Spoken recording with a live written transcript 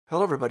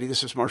Hello, everybody.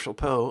 This is Marshall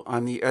Poe.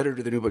 I'm the editor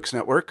of the New Books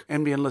Network.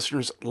 NBN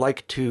listeners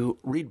like to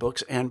read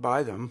books and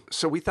buy them.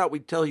 So we thought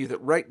we'd tell you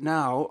that right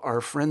now, our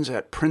friends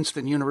at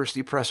Princeton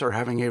University Press are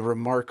having a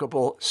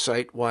remarkable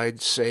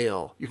site-wide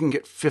sale. You can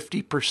get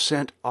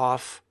 50%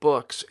 off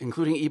books,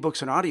 including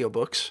ebooks and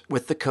audiobooks,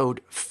 with the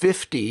code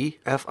 50,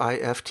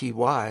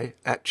 F-I-F-T-Y,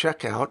 at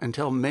checkout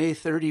until May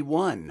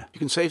 31. You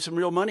can save some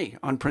real money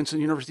on Princeton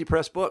University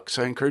Press books.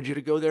 I encourage you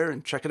to go there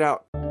and check it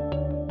out.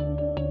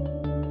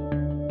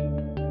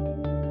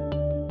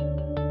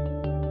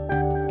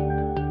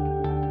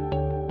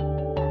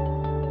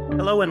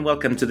 Hello and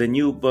welcome to the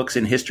New Books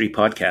in History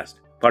podcast,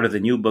 part of the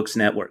New Books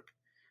Network.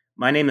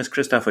 My name is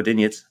Christoph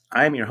Odinitz.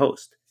 I am your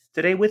host.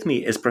 Today with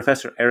me is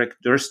Professor Eric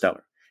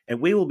Dursteller,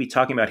 and we will be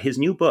talking about his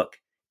new book,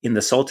 In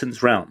the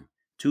Sultan's Realm,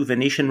 Two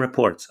Venetian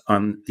Reports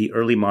on the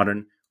Early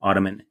Modern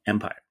Ottoman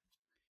Empire.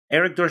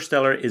 Eric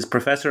Dursteller is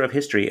Professor of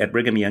History at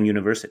Brigham Young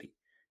University.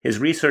 His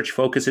research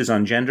focuses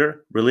on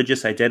gender,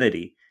 religious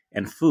identity,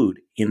 and food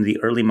in the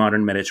early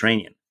modern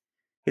Mediterranean.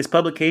 His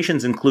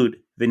publications include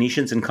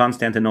Venetians in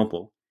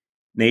Constantinople,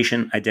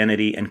 Nation,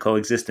 Identity, and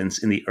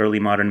Coexistence in the Early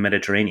Modern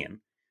Mediterranean,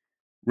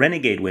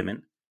 Renegade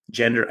Women,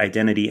 Gender,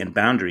 Identity, and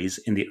Boundaries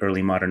in the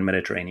Early Modern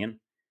Mediterranean,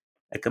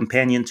 A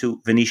Companion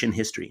to Venetian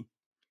History,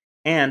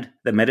 and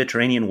The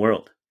Mediterranean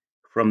World,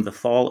 From the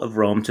Fall of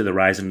Rome to the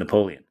Rise of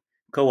Napoleon,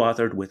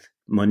 co-authored with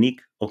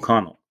Monique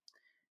O'Connell,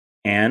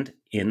 and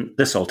In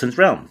the Sultan's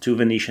Realm, Two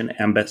Venetian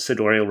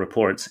Ambassadorial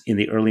Reports in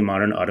the Early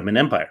Modern Ottoman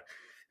Empire.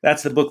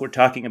 That's the book we're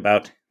talking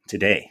about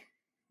today.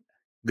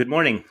 Good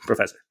morning,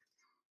 Professor.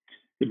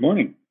 Good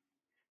morning.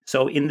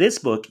 So in this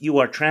book, you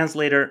are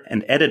translator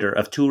and editor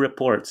of two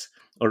reports,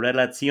 or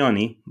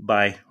relazioni,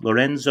 by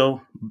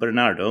Lorenzo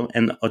Bernardo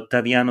and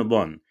Ottaviano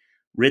Bon,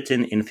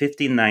 written in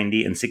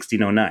 1590 and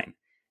 1609,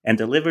 and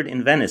delivered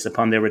in Venice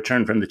upon their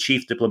return from the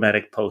chief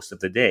diplomatic post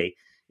of the day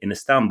in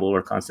Istanbul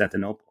or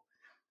Constantinople.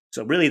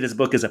 So really, this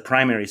book is a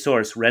primary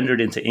source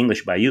rendered into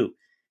English by you.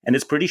 And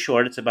it's pretty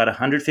short. It's about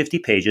 150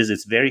 pages.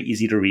 It's very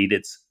easy to read.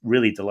 It's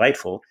really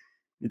delightful.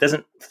 It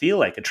doesn't feel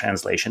like a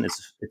translation.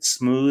 It's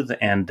smooth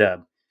and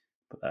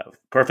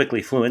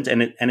perfectly fluent,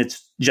 and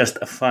it's just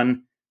a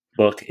fun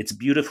book. It's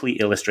beautifully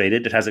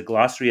illustrated. It has a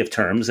glossary of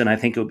terms, and I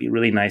think it would be a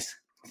really nice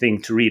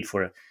thing to read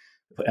for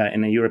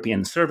in a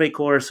European survey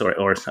course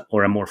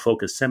or a more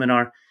focused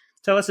seminar.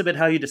 Tell us a bit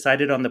how you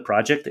decided on the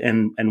project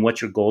and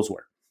what your goals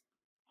were.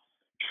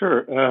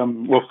 Sure.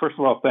 Well, first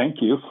of all, thank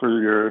you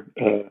for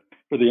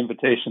the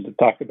invitation to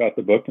talk about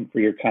the book and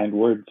for your kind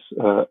words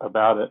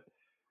about it.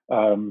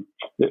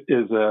 It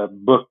is a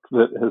book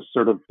that has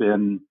sort of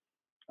been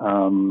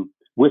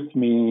with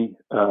me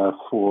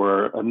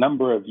for a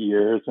number of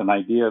years. An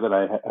idea that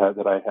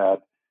I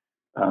had,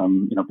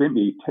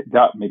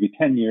 maybe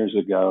 10 years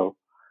ago,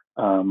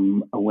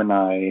 when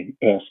I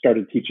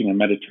started teaching a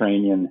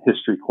Mediterranean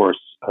history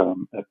course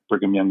at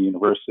Brigham Young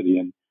University,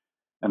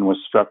 and was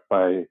struck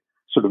by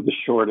sort of the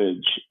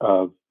shortage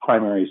of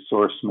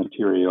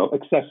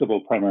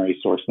accessible primary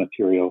source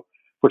material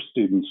for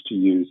students to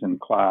use in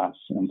class.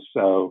 And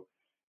so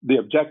the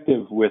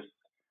objective with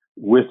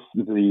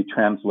the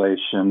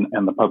translation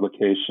and the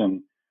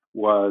publication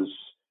was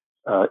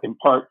in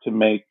part to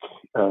make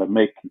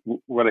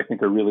what I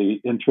think are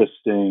really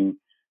interesting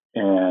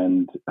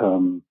and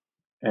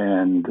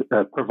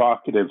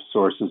provocative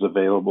sources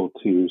available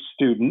to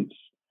students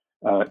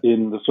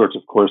in the sorts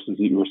of courses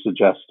that you were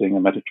suggesting, a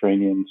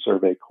Mediterranean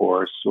survey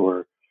course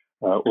or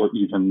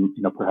even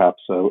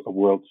perhaps a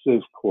World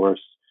Civ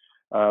course.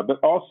 But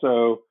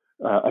also,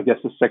 I guess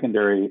the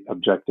secondary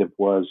objective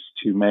was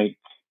to make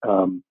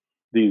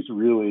these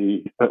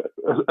really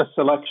a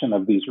selection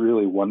of these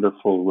really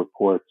wonderful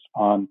reports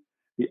on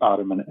the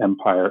Ottoman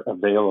Empire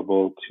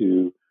available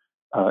to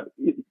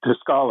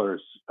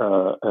scholars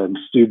and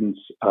students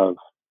of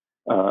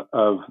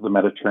the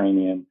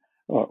Mediterranean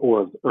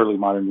or early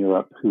modern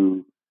Europe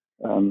who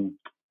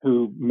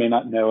may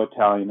not know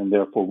Italian and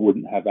therefore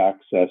wouldn't have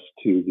access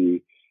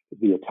to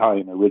the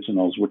Italian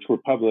originals, which were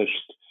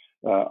published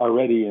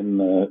already in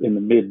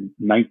the mid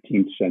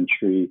 19th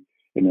century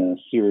in a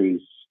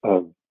series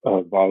of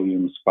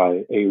volumes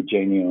by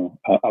Eugenio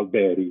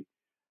Alberi,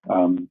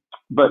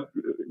 but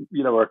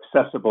are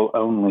accessible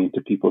only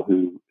to people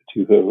who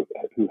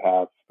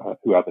have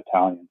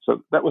Italian.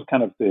 So that was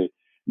kind of the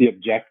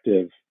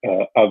objective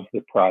of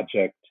the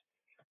project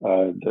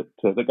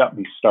that got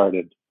me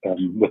started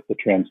with the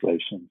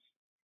translations.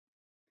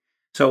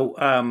 So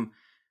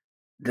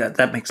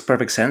that makes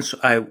perfect sense.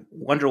 I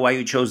wonder why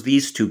you chose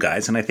these two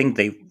guys, and I think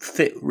they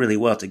fit really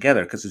well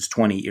together because it's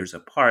 20 years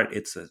apart.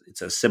 It's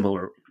a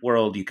similar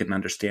world. You can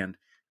understand.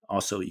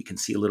 Also, you can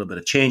see a little bit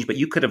of change. But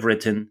you could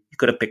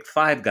have picked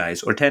 5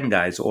 guys or 10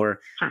 guys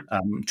or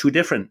two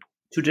different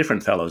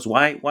fellows.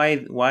 Why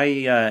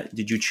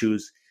did you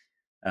choose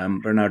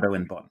Bernardo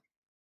and Bon?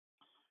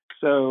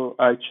 So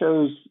I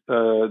chose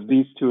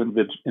these two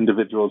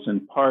individuals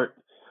in part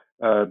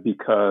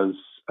because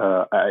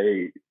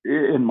I,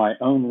 in my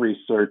own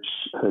research,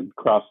 had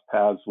crossed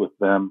paths with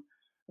them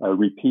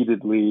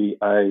repeatedly.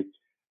 I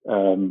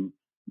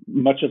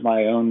much of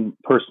my own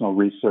personal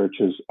research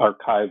is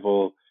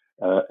archival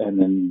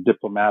and in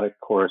diplomatic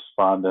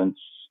correspondence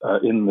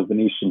in the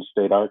Venetian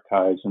State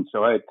Archives. And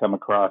so I had come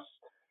across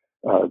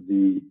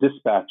the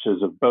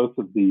dispatches of both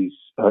of these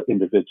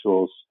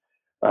individuals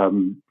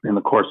in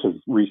the course of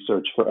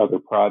research for other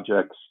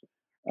projects.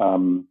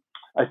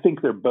 I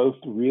think they're both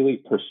really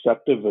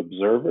perceptive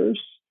observers.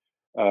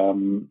 There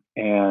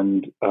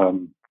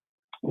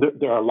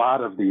are a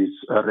lot of these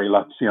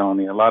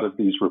relazioni, a lot of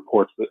these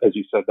reports, that, as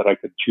you said, that I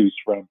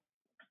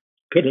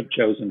could have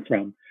chosen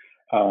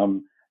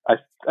from.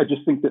 I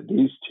just think that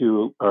these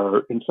two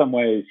are in some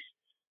ways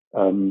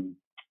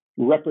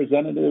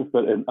representative,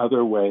 but in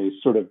other ways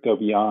sort of go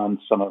beyond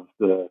some of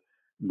the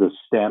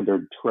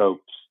standard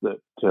tropes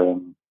that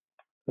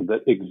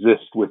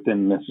exist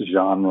within this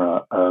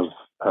genre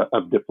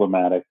of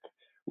diplomatic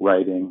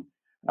writing.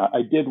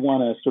 I did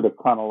want to sort of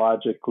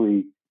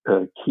chronologically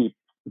keep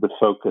the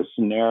focus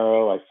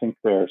narrow. I think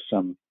there are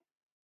some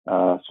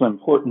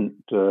important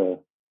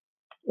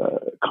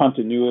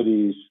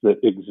continuities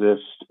that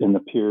exist in the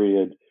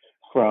period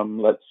from,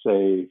 let's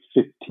say,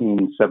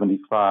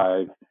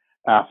 1575,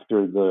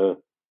 after the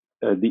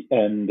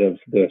end of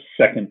the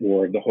Second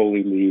War of the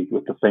Holy League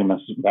with the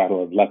famous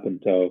Battle of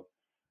Lepanto,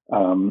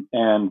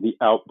 and the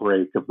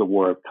outbreak of the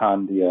War of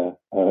Candia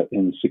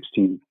in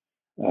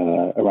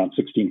around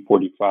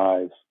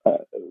 1645.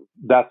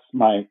 That's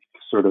my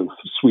sort of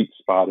sweet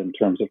spot in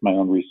terms of my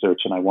own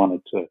research, and I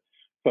wanted to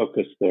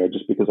focus there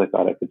just because I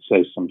thought I could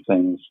say some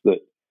things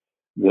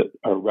that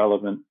are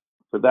relevant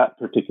for that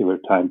particular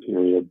time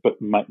period,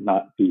 but might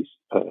not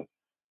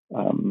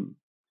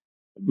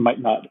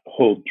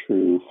hold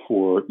true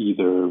for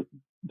either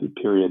the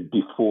period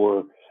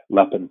before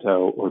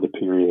Lepanto or the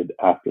period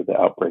after the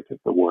outbreak of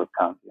the War of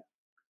Candia.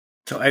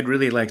 So I'd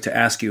really like to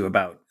ask you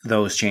about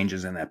those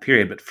changes in that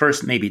period, but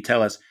first maybe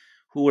tell us,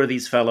 who were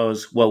these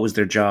fellows? What was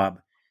their job?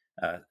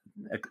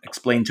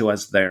 Explain to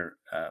us their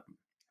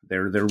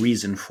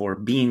reason for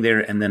being there,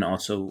 and then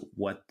also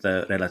what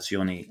the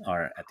relazioni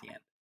are at the end.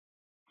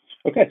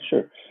 Okay,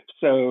 sure.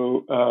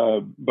 So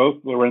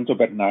both Lorenzo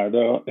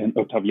Bernardo and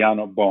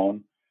Ottaviano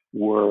Bon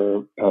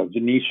were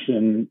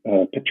Venetian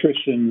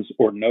patricians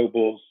or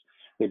nobles.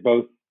 They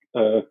both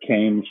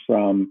came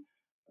from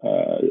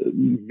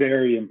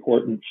very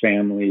important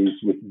families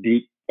with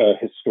deep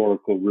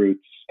historical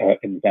roots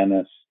in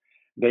Venice.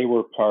 They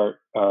were part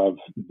of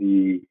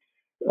the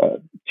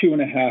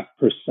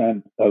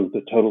 2.5% of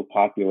the total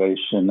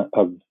population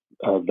of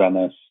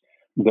Venice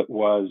that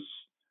was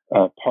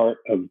part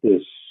of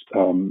this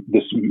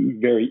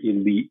very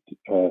elite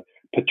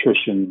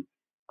patrician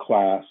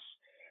class.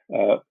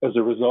 As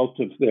a result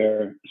of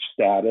their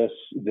status,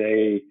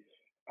 they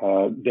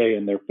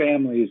and their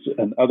families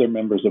and other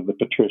members of the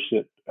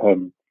patriciate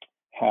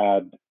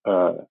had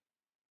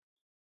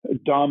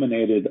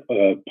dominated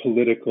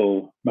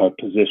political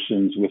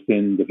positions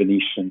within the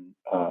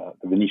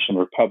Venetian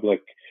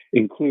Republic,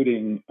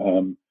 including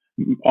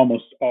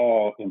almost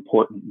all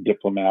important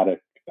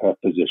diplomatic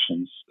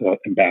positions,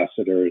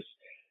 ambassadors,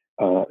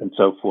 and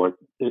so forth.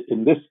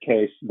 In this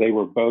case, they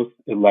were both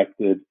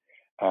elected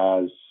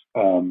as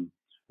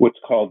what's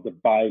called the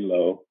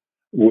bailo,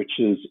 which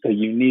is a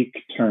unique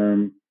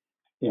term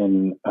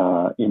in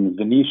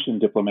Venetian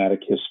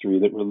diplomatic history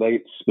that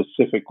relates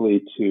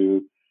specifically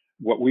to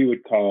what we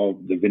would call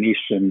the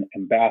Venetian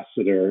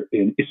ambassador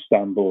in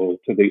Istanbul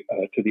to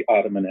the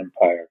Ottoman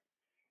Empire.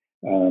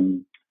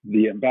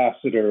 The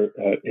ambassador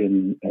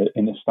in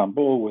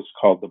Istanbul was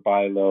called the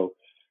bailo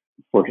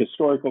for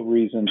historical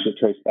reasons that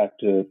trace back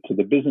to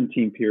the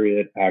Byzantine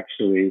period,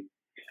 actually,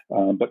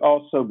 but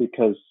also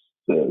because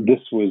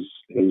this was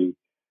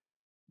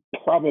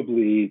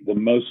probably the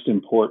most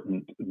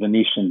important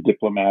Venetian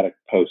diplomatic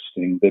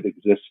posting that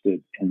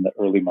existed in the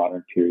early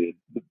modern period.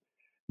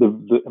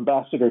 The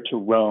ambassador to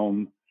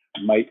Rome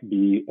might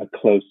be a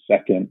close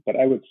second, but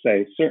I would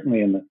say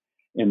certainly in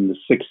the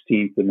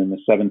 16th and in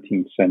the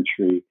 17th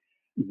century,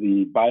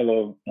 the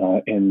bailo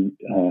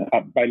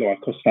bailo a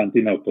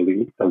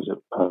Costantinopoli, as it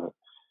was called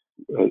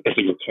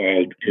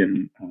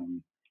in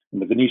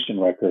the Venetian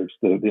records,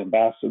 the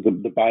ambassador,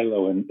 the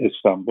bailo in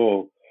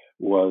Istanbul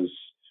was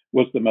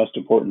the most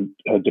important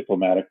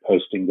diplomatic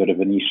posting that a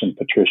Venetian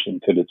patrician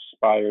could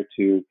aspire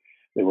to.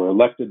 They were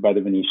elected by the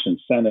Venetian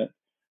Senate.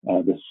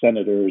 The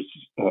senators,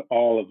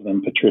 all of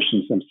them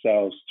patricians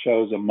themselves,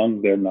 chose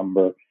among their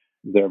number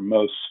their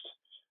most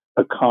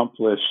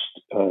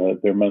accomplished,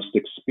 their most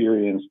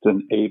experienced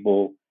and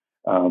able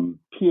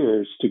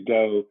peers to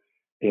go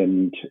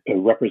and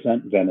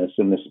represent Venice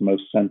in this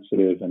most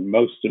sensitive and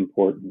most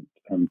important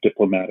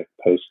diplomatic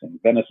posting.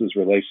 Venice's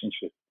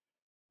relationship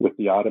with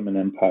the Ottoman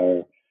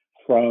Empire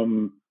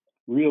from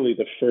really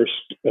the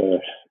first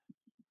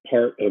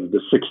part of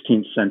the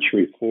 16th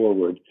century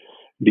forward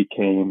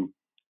became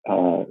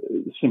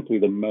simply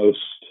the most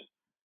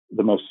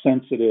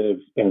sensitive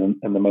and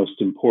the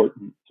most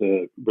important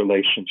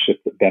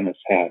relationship that Venice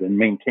had, and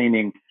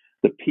maintaining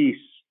peace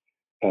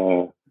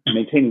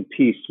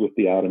with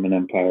the Ottoman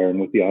Empire and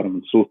with the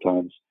Ottoman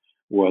sultans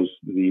was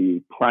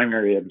the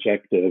primary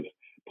objective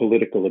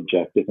political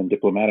objective and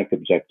diplomatic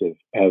objective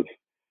of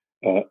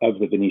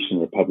the Venetian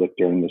Republic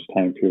during this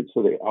time period.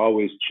 So they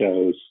always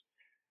chose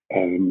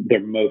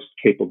their most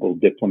capable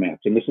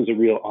diplomats, and this is a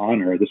real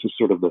honor. This is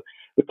sort of the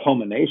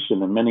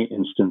culmination, in many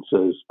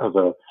instances, of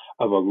a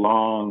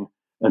long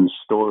and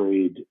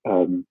storied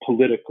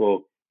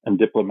political and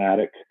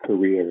diplomatic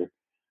career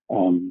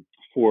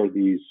for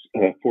these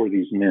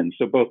men.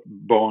 So both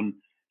Bon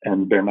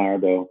and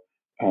Bernardo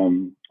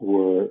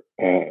were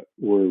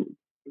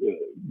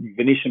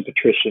Venetian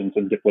patricians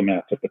and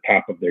diplomats at the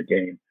top of their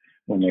game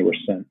when they were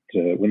sent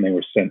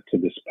to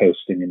this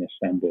posting in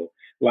Istanbul.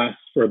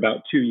 Lasts for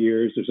about 2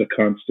 years. There's a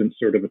constant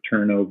sort of a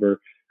turnover.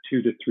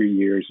 2 to 3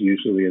 years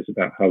usually is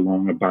about how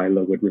long a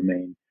bailo would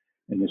remain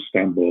in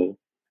Istanbul.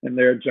 And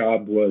their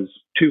job was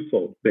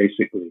twofold,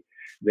 basically.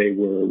 They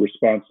were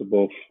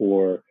responsible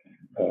for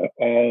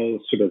all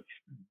sort of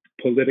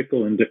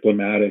political and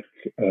diplomatic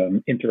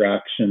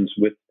interactions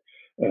with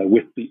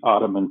the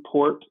Ottoman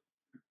court,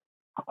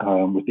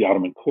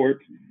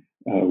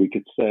 we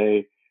could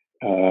say,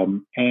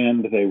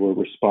 and they were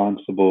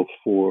responsible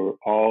for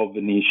all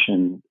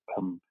Venetian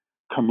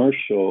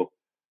commercial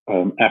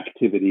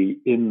activity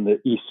in the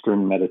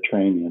Eastern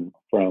Mediterranean,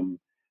 from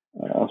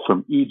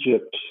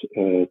Egypt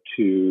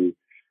to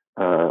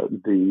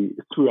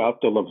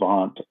throughout the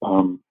Levant,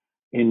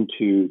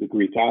 into the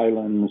Greek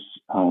islands,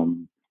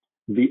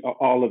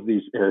 all of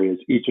these areas,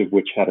 each of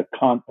which had a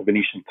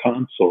Venetian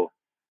consul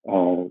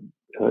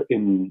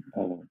in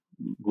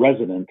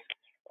resident.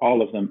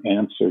 All of them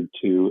answered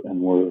to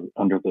and were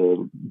under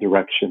the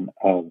direction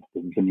of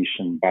the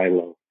Venetian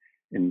bailo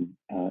in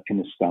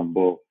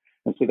Istanbul.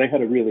 And so they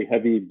had a really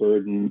heavy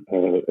burden,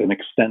 an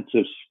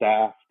extensive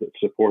staff that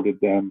supported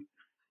them,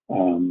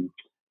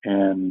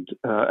 and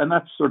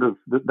that's sort of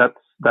the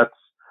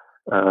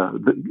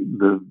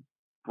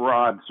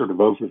broad sort of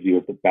overview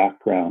of the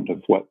background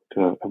of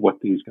what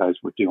these guys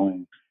were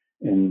doing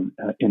in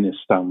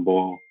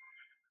Istanbul.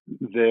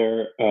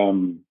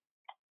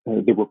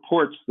 The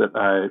reports that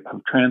I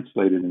have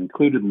translated and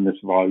included in this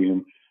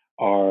volume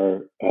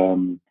are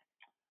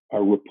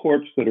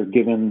reports that were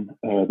given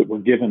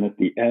at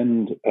the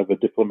end of a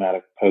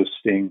diplomatic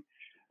posting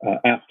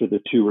after the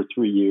 2 or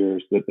 3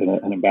 years that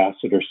an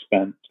ambassador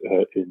spent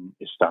in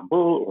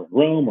Istanbul or in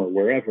Rome or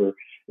wherever.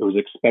 It was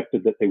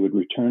expected that they would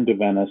return to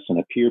Venice and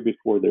appear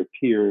before their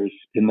peers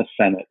in the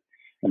Senate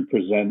and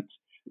present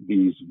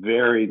these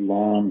very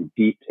long,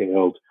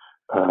 detailed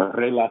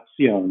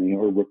relazioni,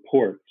 or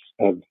reports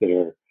of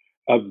their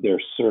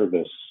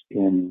service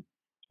in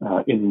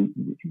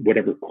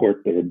whatever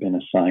court they had been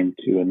assigned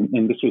to.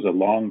 And this was a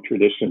long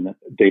tradition that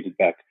dated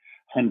back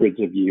hundreds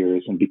of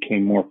years and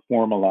became more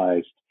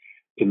formalized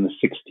in the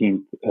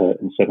 16th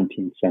and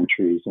 17th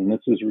centuries. And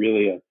this is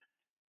really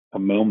a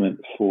moment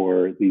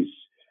for these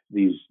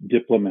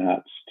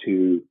diplomats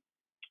to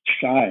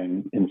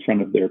shine in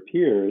front of their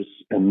peers,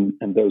 and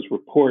those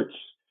reports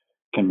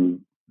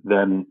can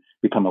then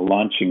become a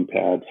launching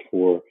pad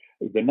for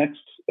the next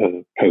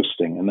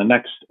posting and the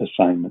next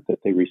assignment that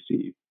they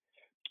receive.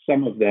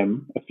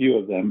 A few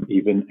of them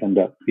even end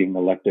up being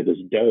elected as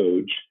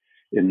Doge,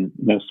 in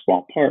no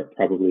small part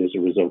probably as a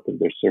result of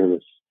their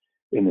service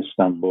in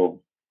Istanbul.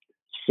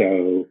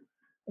 So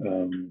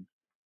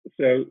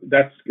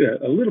that's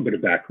a little bit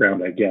of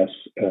background, I guess,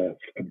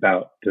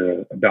 about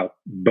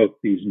both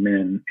these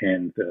men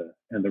and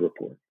the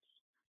report.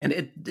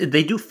 And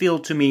they do feel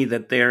to me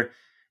that they're,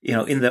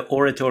 in the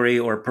oratory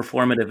or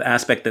performative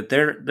aspect, that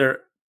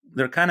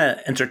they're kind of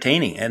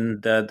entertaining,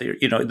 and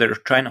they're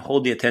trying to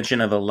hold the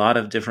attention of a lot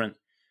of different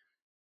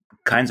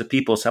kinds of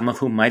people, some of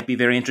whom might be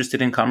very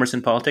interested in commerce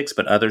and politics,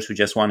 but others who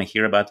just want to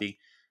hear about the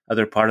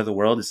other part of the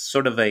world. It's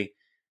sort of a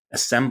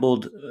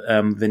assembled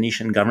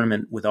Venetian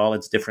government with all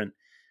its different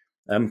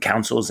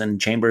councils and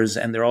chambers,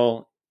 and they're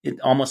all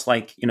almost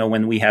like,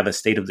 when we have a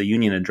State of the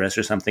Union address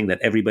or something,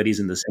 that everybody's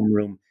in the same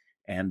room.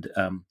 And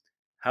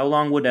how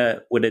long would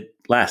it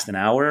last? An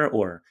hour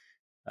or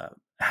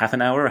half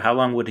an hour? How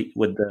long would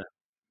the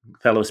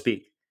fellow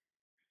speak?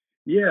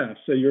 Yeah,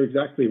 so you're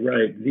exactly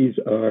right. These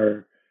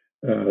are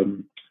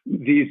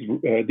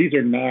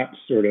not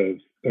sort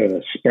of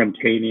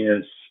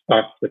spontaneous,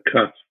 off the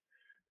cuff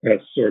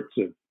sorts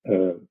of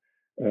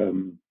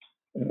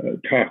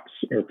talks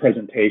or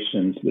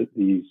presentations that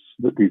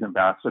these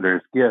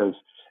ambassadors give.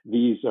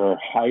 These are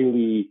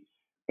highly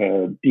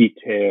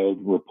detailed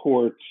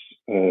reports.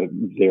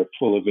 They're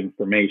full of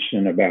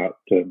information about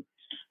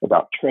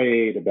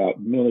trade,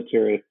 about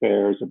military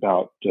affairs,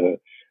 about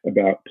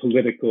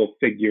political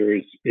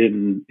figures.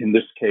 In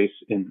this case,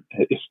 in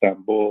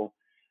Istanbul,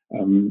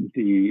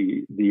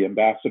 the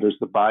ambassadors,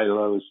 the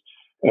bailos,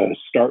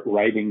 start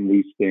writing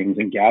these things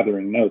and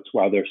gathering notes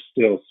while they're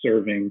still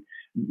serving.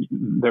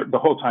 The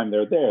whole time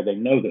they're there, they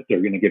know that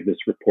they're going to give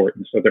this report,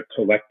 and so they're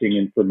collecting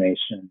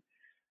information.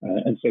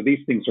 And so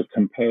these things are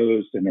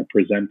composed and are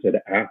presented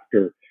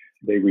after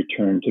they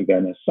return to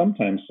Venice,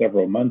 sometimes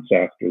several months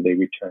after they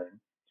return.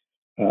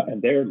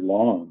 And they're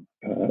long.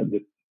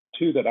 The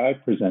two that I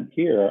present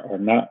here are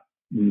not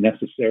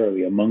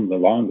necessarily among the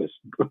longest.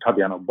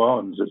 Ottaviano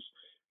Bon's is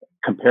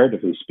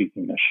comparatively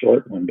speaking, a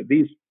short one. But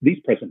these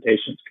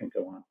presentations can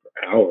go on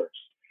for hours,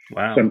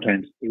 Wow.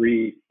 sometimes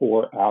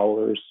 3-4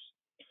 hours,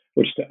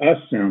 which to us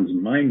sounds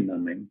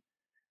mind-numbing.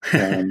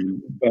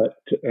 But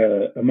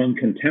among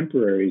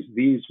contemporaries,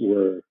 these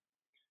were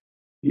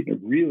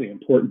really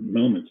important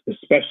moments,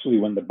 especially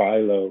when the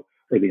Bailo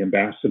or the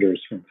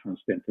ambassadors from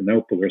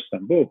Constantinople or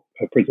Istanbul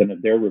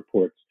presented their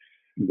reports.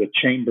 The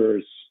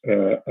chambers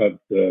of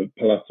the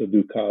Palazzo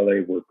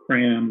Ducale were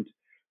crammed,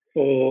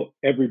 full.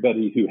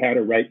 Everybody who had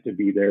a right to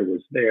be there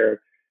was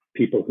there.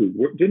 People who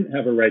didn't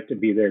have a right to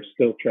be there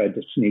still tried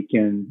to sneak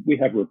in. We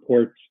have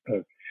reports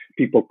of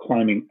people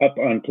climbing up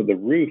onto the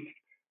roof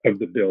of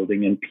the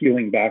building and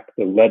peeling back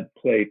the lead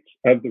plates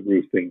of the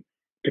roofing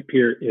to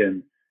peer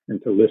in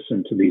and to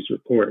listen to these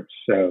reports.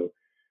 So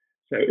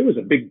it was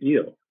a big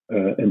deal,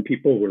 and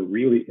people were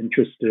really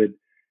interested.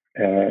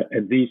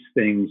 And these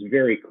things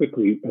very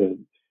quickly,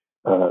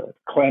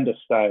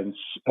 clandestine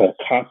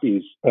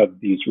copies of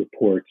these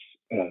reports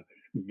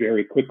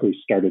very quickly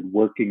started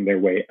working their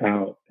way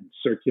out and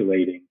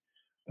circulating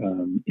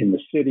in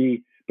the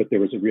city, but there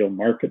was a real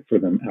market for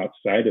them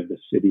outside of the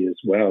city as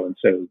well. And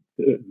so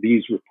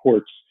these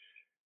reports,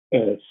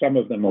 some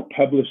of them are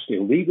published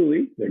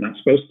illegally. They're not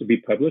supposed to be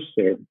published.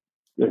 They're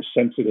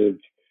sensitive,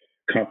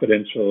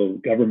 confidential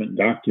government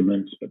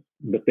documents,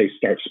 but they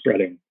start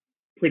spreading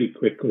pretty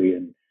quickly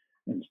and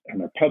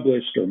are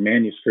published, or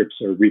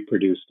manuscripts are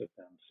reproduced of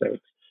them. So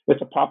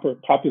it's a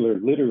popular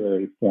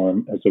literary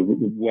form as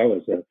well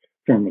as a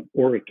form of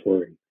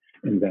oratory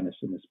in Venice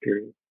in this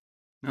period.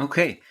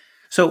 Okay.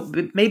 So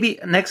maybe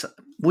next,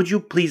 would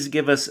you please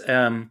give us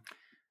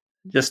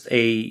just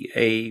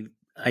a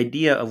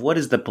idea of what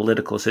is the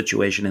political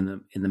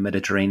situation in the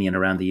Mediterranean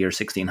around the year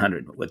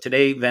 1600? Well,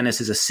 today, Venice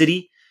is a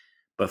city,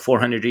 but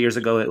 400 years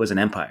ago, it was an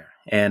empire.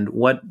 And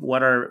what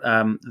are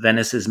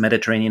Venice's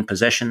Mediterranean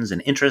possessions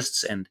and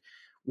interests, and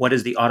what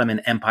is the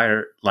Ottoman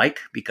Empire like?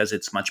 Because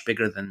it's much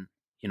bigger than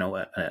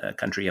a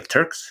country of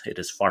Turks. It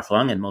is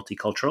far-flung and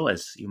multicultural,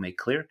 as you make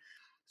clear.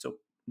 So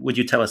would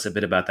you tell us a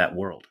bit about that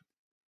world?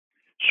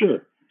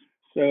 Sure.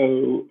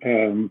 So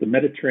the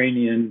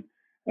Mediterranean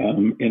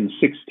in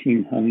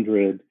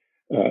 1600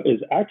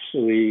 is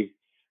actually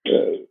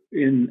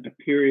in a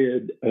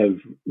period of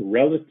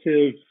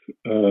relative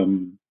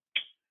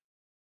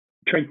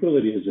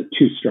tranquility is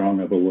too strong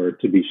of a word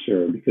to be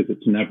sure, because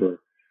it's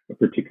never a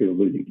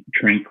particularly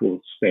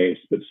tranquil space.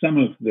 But some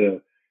of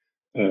the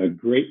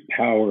great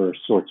power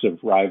sorts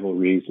of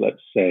rivalries,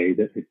 let's say,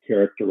 that had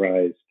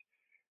characterized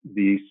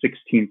the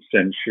 16th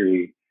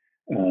century,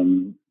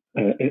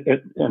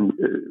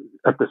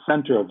 at the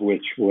center of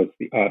which was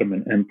the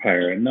Ottoman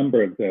Empire. A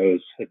number of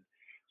those had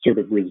sort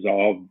of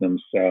resolved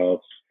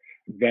themselves.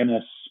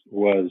 Venice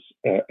was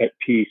at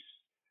peace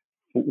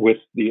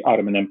with the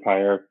Ottoman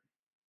Empire,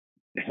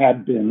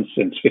 had been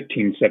since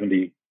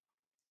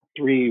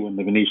 1573, when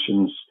the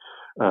Venetians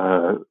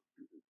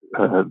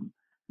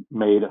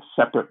made a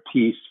separate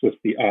peace with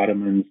the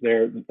Ottomans.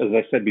 As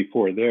I said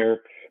before,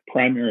 their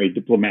primary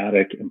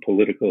diplomatic and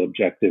political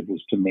objective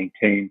was to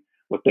maintain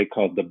what they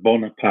called the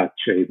bona pace,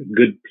 the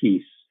good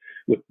peace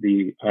with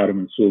the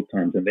Ottoman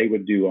sultans, and they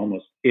would do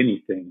almost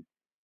anything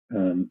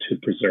to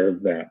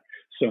preserve that.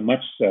 So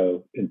much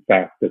so, in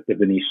fact, that the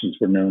Venetians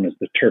were known as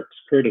the Turks'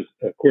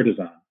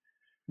 courtesan,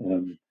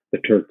 the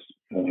Turks'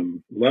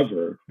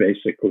 lover,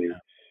 basically,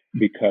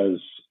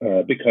 because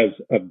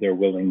of their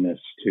willingness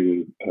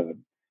to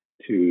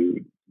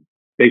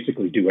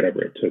basically do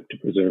whatever it took to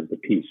preserve the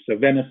peace. So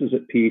Venice is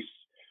at peace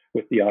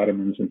with the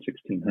Ottomans in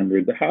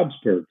 1600. The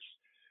Habsburgs,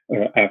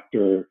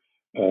 after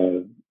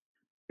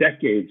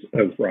decades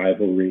of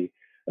rivalry,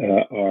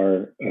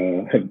 have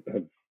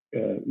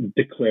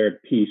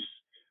declared peace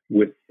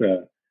with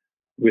the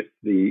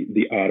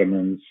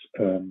Ottomans.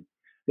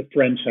 The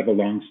French have a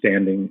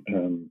long-standing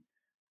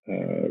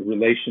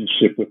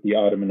relationship with the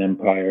Ottoman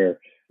Empire,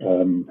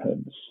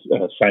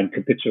 signed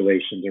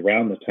capitulations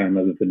around the time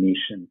of the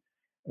Venetian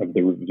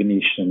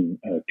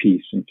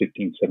peace in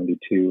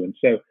 1572, and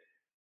so,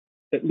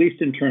 at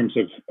least in terms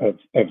of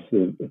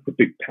the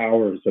big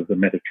powers of the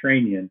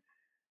Mediterranean,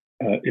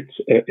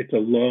 it's a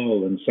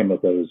lull in some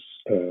of those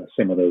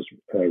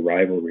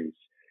rivalries.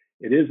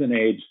 It is an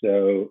age,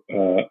 though,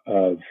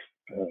 of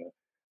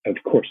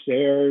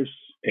corsairs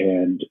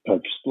and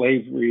of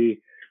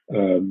slavery,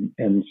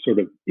 and sort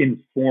of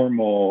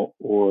informal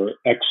or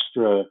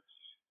extra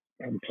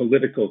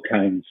political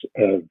kinds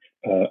of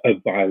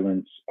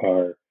violence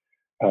are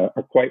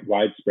quite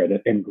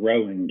widespread and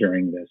growing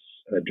during this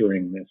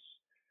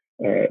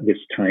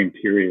time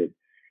period.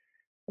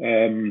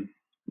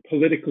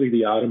 Politically,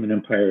 the Ottoman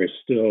Empire is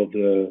still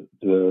the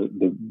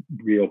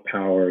real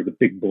power, the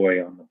big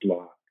boy on the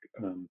block.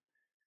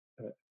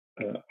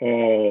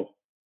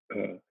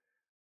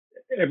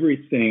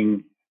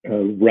 Everything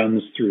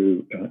runs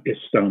through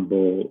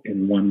Istanbul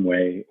in one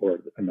way or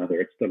another.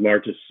 It's the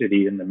largest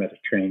city in the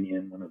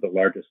Mediterranean, one of the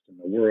largest in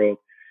the world.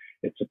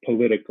 It's a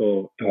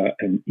political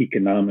and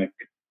economic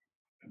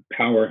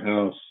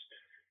powerhouse,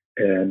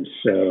 and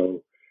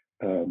so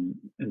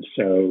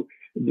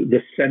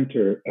the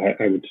center,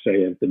 I would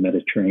say, of the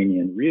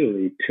Mediterranean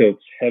really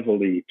tilts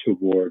heavily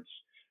towards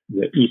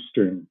the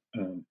eastern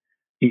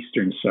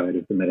side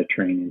of the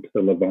Mediterranean, to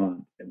the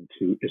Levant and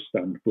to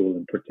Istanbul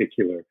in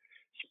particular.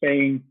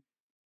 Spain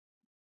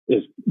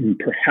is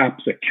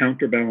perhaps a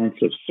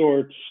counterbalance of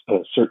sorts,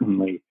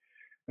 certainly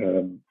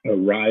a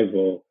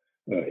rival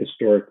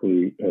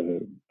historically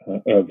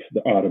of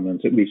the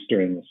Ottomans, at least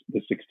during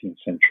the 16th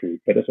century.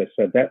 But as I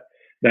said, that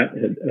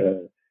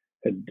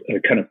had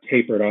kind of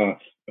tapered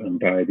off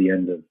by the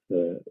end of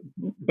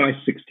by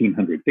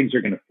 1600. Things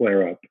are going to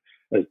flare up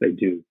as they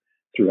do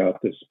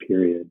throughout this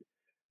period.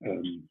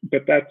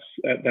 But that's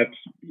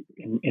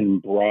in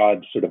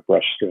broad sort of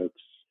brushstrokes,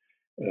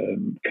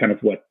 kind of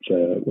what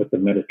the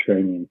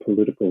Mediterranean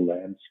political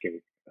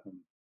landscape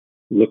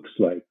looks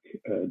like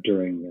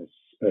during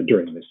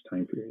this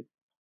time period.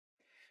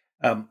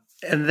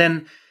 And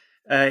then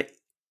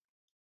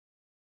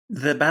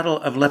the Battle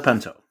of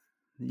Lepanto.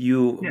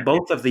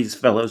 Both of these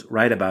fellows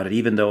write about it,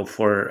 even though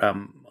for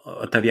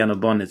Ottaviano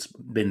Bon it's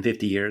been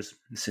 50 years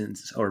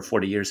since, or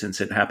 40 years since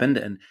it happened.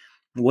 And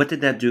what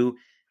did that do?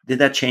 Did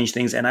that change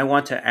things? And I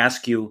want to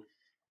ask you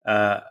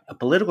a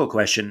political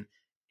question.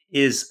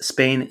 Is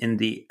Spain in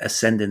the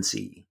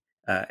ascendancy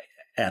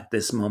at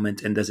this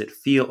moment? And does it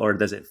feel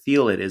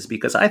it is?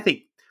 Because I think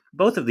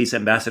both of these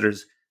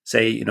ambassadors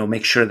say,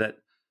 make sure that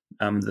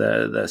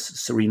the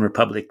Serene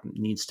Republic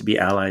needs to be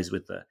allies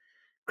with the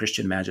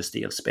Christian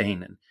Majesty of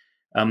Spain.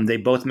 And they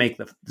both make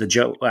the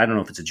joke. I don't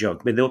know if it's a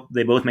joke, but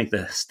they both make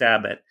the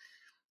stab at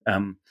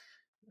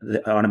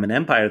the Ottoman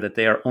Empire that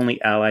they are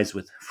only allies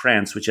with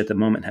France, which at the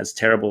moment has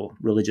terrible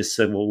religious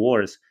civil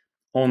wars,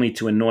 only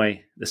to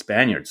annoy the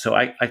Spaniards. So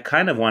I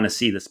kind of want to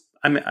see this.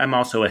 I'm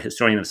also a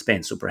historian of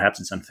Spain, so perhaps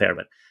it's unfair,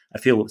 but I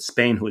feel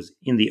Spain, who is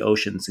in the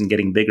oceans and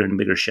getting bigger and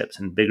bigger ships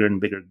and bigger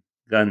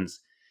guns,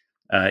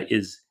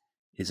 is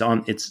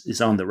on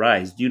the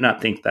rise. Do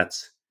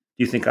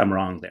you think I'm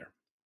wrong there?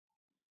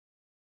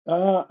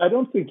 I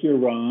don't think you're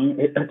wrong.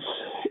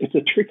 It's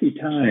a tricky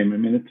time. I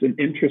mean, it's an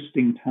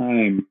interesting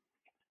time,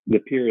 the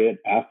period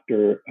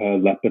after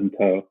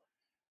Lepanto.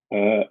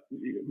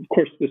 Of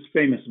course, this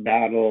famous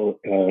battle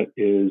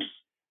is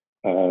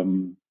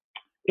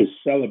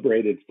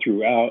celebrated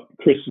throughout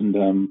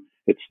Christendom.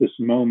 It's this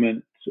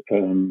moment,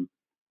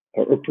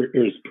 or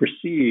is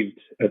perceived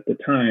at the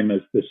time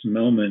as this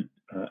moment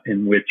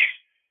in which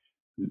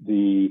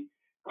the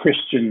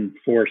Christian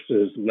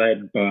forces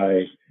led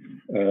by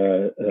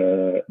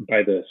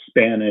the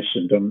Spanish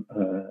and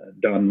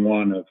Don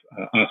Juan of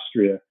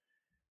Austria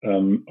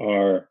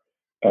are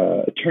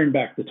turned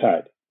back the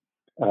tide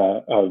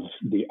of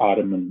the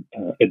Ottoman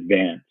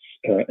advance.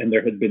 And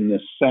there had been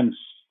this sense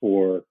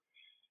for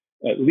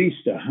at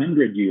least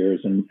 100 years,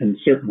 and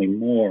certainly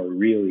more,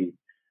 really,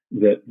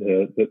 that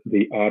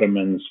the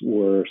Ottomans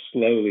were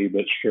slowly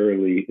but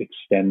surely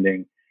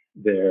extending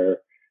their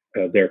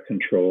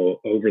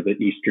control over the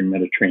Eastern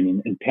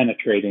Mediterranean and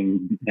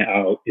penetrating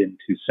now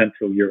into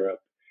Central Europe,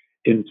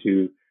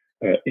 into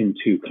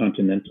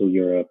continental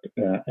Europe,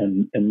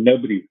 and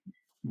nobody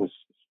was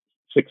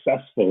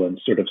successful in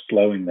sort of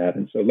slowing that.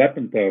 And so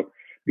Lepanto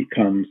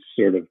becomes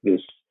sort of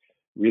this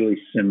really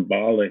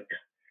symbolic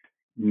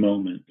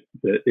moment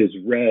that is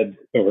read,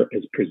 or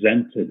is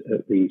presented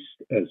at least,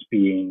 as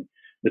being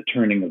the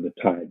turning of the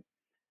tide.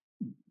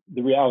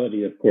 The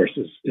reality, of course,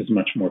 is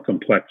much more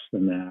complex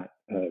than that.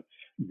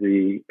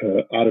 The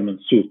Ottoman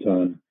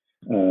Sultan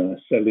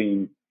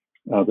Selim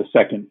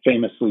II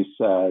famously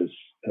says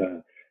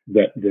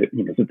that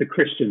the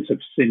Christians have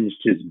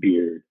singed his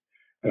beard,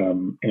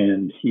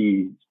 and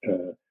he's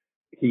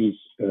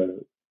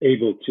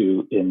able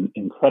to, in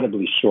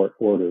incredibly short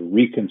order,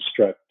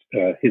 reconstruct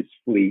his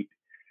fleet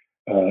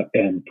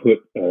and put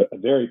a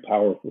very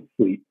powerful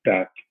fleet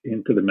back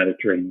into the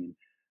Mediterranean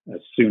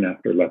soon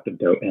after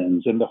Lepanto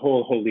ends. And the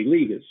whole Holy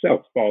League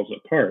itself falls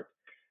apart,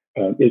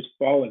 is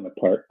falling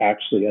apart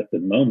actually at the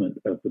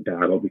moment of the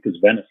battle, because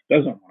Venice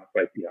doesn't want to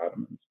fight the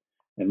Ottomans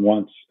and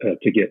wants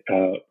to get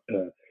out.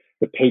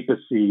 The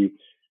papacy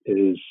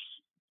is,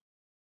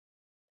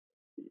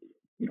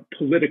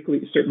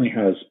 politically, certainly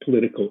has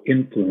political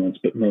influence,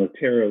 but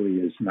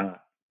militarily is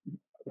not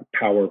a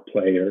power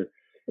player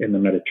in the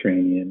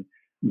Mediterranean.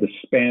 The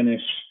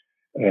Spanish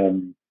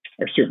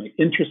are certainly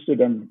interested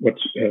in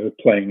what's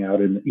playing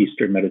out in the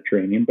Eastern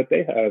Mediterranean, but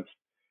they have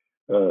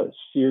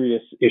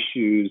serious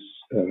issues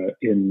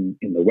in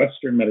the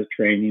Western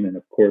Mediterranean, and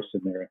of course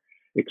in their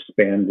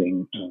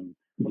expanding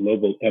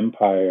global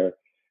empire.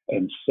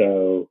 And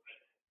so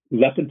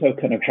Lepanto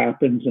kind of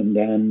happens, and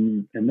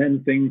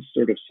then things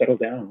sort of settle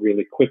down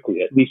really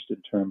quickly, at least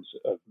in terms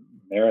of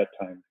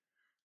maritime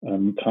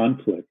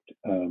conflict.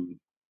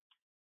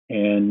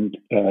 And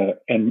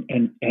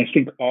I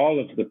think all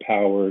of the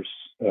powers,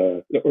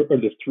 or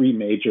the three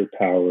major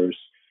powers,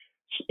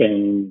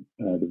 Spain,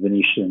 the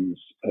Venetians,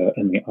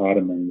 and the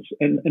Ottomans,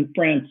 and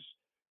France,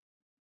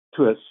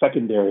 to a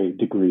secondary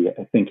degree,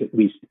 I think, at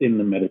least in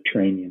the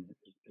Mediterranean,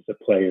 is a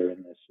player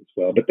in this as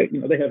well. But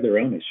they have their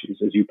own issues,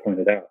 as you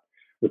pointed out,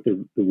 with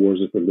the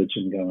wars of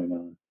religion going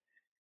on.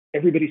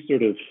 Everybody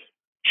sort of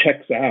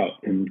checks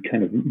out and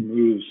kind of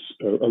moves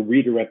or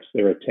redirects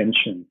their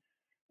attention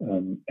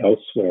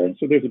elsewhere. And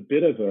so there's a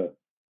bit of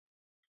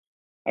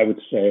I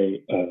would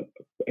say,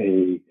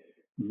 a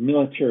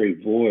military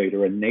void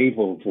or a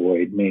naval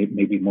void,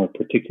 maybe more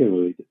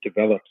particularly, that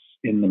develops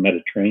in the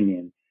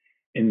Mediterranean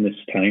in this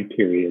time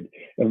period.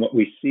 And what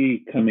we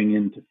see coming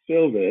in to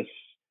fill this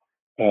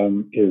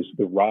is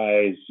the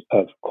rise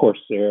of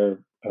Corsair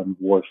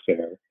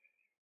warfare,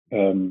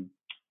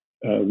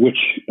 which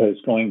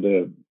is going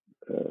to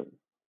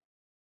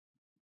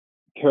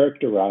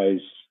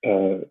characterize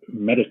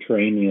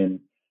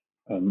Mediterranean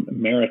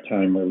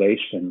maritime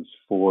relations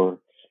for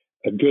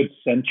a good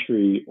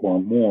century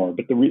or more.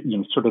 But a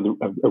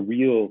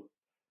real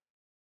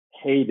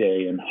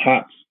heyday and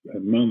hot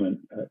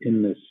moment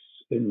in this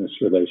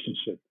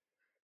relationship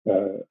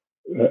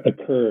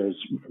occurs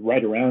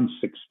right around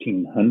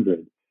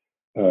 1600.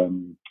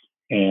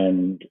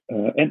 And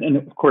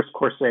of course,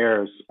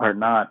 corsairs are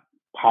not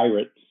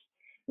pirates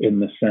in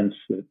the sense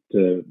that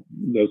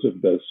those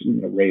of us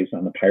raised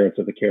on the Pirates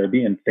of the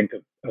Caribbean think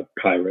of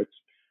pirates.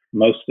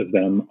 Most of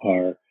them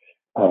are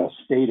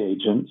state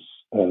agents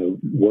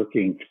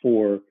working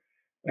for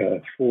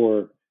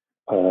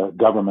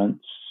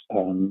governments.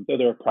 Though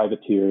there are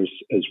privateers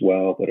as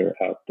well that are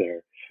out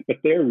there. But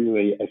they're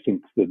really, I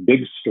think, the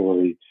big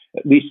story,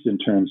 at least in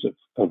terms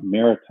of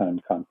maritime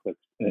conflict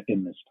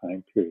in this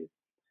time period.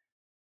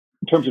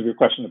 In terms of your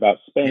question about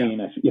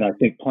Spain, I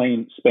think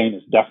Spain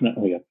is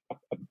definitely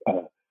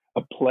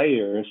a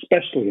player,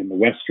 especially in the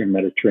Western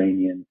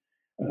Mediterranean,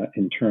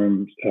 in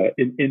terms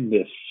in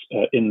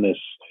this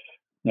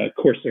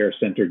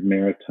Corsair-centered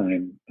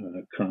maritime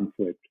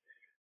conflict.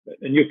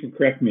 And you can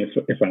correct me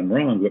if I'm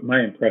wrong, but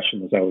my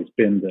impression has always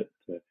been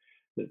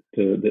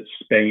that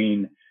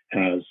Spain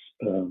has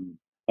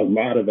a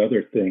lot of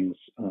other things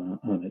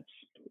on its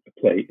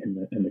plate,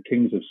 and the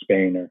kings of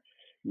Spain are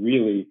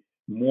really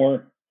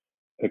more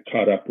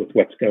caught up with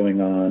what's going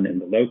on in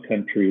the Low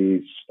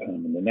Countries,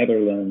 in the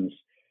Netherlands,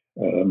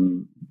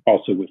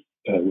 also with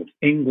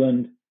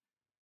England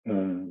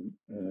and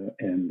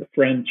the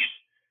French,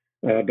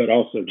 but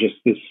also just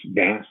this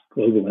vast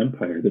global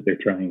empire that they're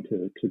trying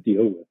to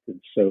deal with. And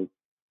so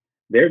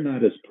they're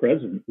not as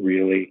present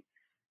really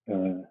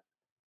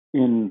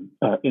in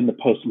the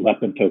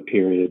post-Lepanto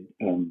period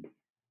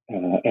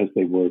as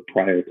they were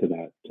prior to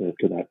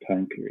that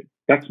time period.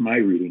 That's my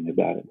reading of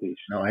that, at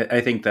least. No,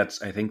 I think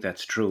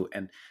that's true,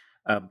 and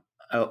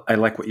I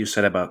like what you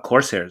said about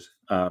corsairs,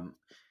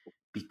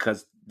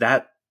 because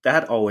that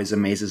always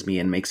amazes me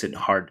and makes it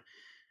hard.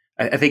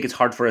 I think it's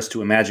hard for us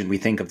to imagine. We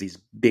think of these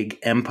big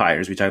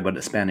empires. We talk about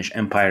the Spanish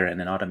Empire and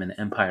an Ottoman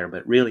Empire,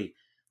 but really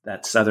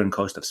that southern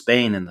coast of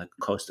Spain and the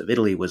coast of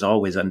Italy was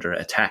always under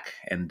attack.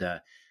 And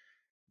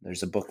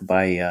there's a book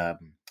by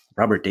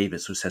Robert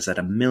Davis who says that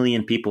 1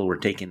 million people were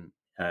taken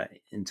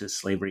into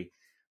slavery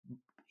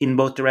in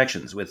both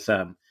directions, with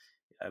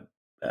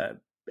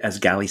as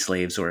galley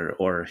slaves,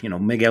 or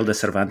Miguel de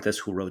Cervantes,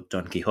 who wrote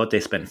Don Quixote,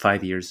 spent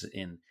 5 years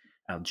in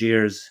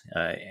Algiers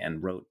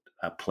and wrote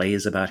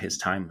plays about his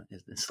time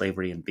in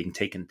slavery and being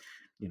taken,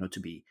 to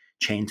be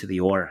chained to the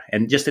oar,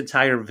 and just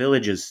entire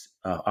villages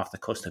off the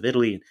coast of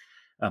Italy.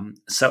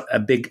 So a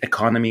big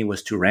economy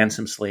was to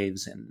ransom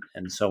slaves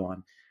and so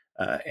on.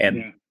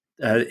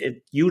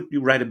 You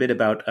write a bit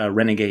about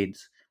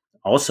renegades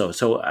also.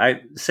 So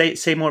I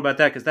say more about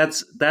that,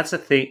 because that's a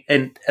thing,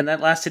 and that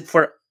lasted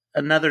for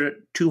another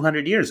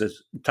 200 years,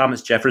 as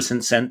Thomas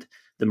Jefferson sent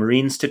the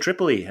Marines to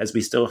Tripoli, as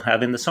we still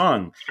have in the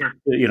song,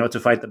 to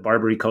fight the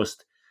Barbary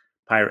Coast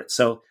pirates.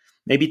 So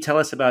maybe tell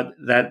us about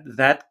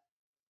that.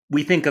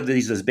 We think of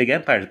these as big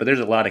empires, but there's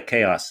a lot of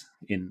chaos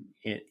in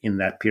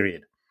that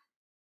period.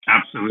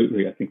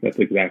 Absolutely. I think that's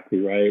exactly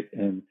right.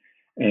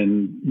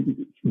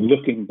 And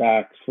looking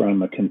back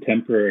from a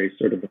contemporary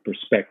sort of a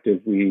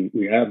perspective,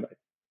 we have,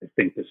 I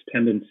think, this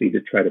tendency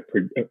to try to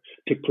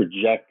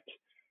project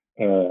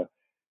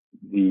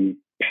the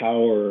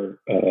power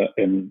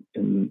and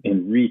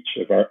reach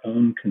of our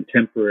own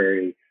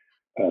contemporary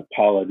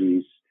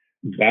polities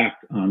back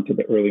onto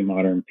the early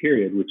modern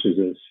period, which is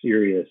a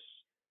serious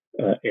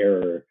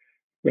error.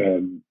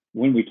 When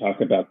we talk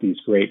about these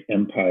great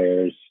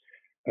empires,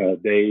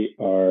 they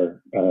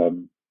are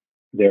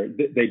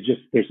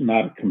there's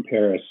not a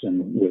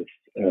comparison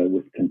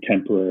with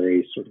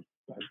contemporary sort of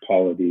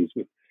polities,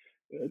 with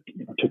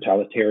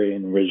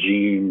totalitarian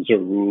regimes or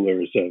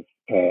rulers of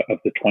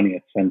the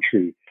 20th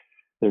century.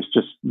 There's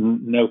just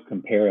no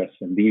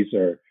comparison. These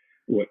are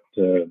what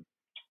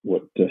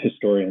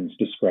historians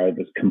describe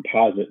as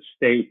composite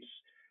states,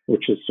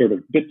 which is sort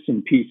of bits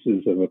and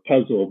pieces of a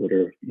puzzle that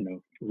are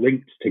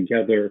linked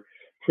together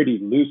pretty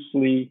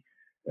loosely.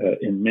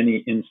 In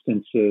many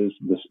instances,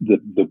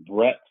 the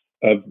breadth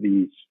of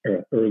these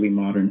early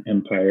modern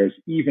empires,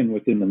 even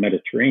within the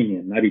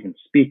Mediterranean, not even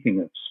speaking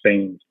of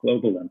Spain's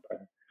global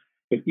empire,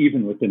 but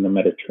even within the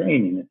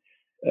Mediterranean,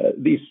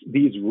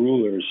 these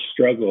rulers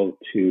struggle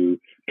to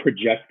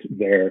project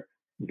their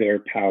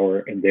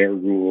power and their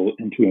rule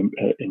and to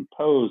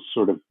impose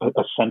sort of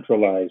a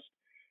centralized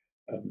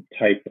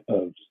type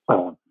of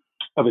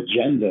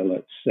agenda,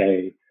 let's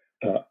say,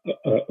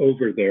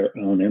 over their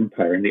own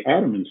empire. And the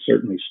Ottomans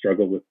certainly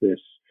struggle with this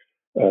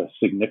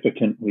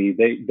significantly.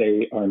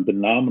 They are the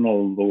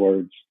nominal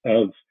lords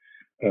of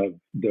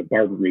the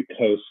Barbary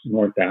Coast,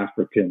 North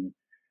African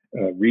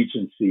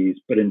regencies,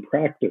 but in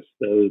practice,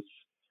 the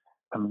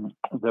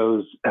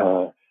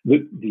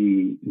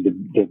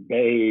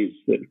beys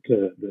that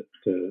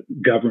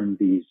govern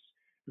these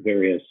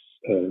various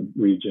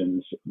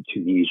regions,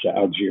 Tunisia,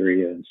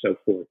 Algeria, and so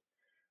forth,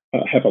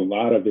 have a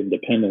lot of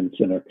independence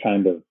and are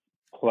kind of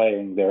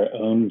playing their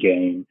own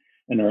game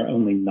and are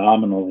only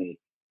nominally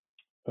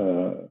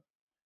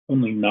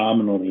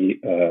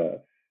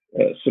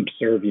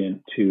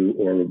subservient to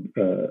or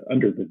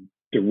under the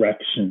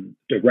direct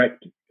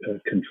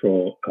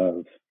control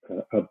of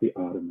the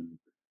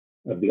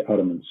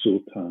Ottoman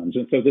sultans.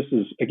 And so this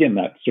is again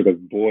that sort of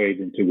void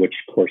into which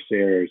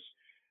corsairs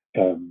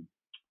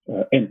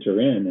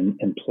enter in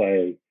and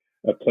play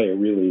a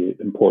really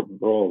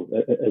important role.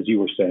 As you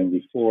were saying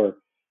before,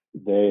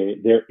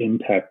 their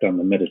impact on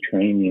the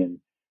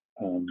Mediterranean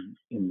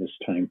in this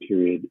time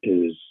period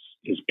is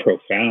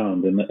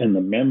profound, and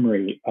the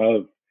memory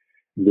of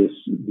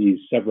these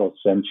several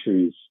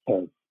centuries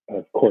of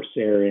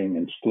corsairing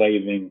and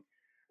slaving,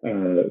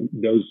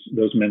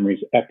 those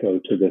memories echo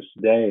to this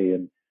day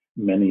in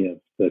many of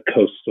the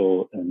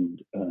coastal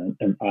and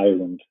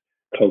island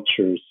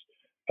cultures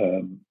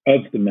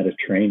of the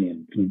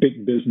Mediterranean.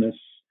 Big business,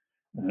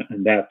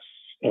 and that's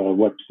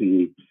what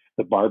the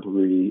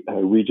Barbary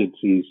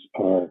regencies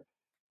are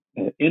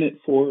in it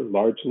for.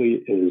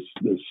 Largely is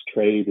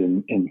trade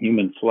in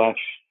human flesh.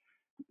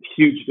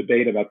 Huge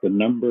debate about the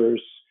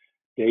numbers.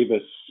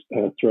 Davis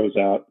throws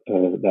out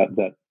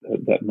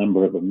that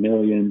number of 1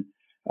 million.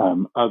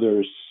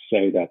 Others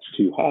say that's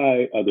too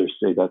high. Others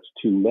say that's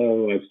too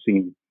low. I've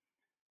seen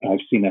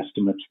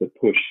estimates that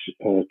push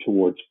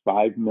towards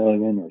 5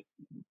 million or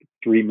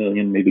 3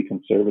 million, maybe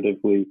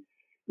conservatively,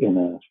 in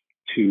a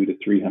 200 to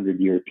 300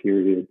 year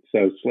period.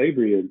 So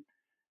slavery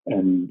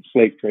and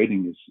slave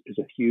trading is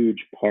a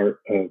huge part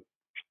of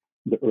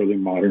the early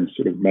modern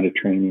sort of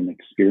Mediterranean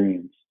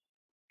experience.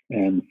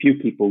 And few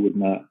people would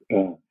not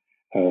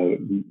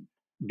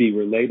be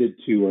related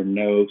to or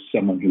know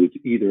someone who is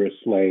either a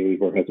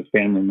slave or has a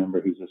family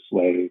member who's a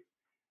slave.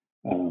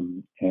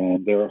 And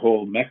there are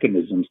whole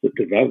mechanisms that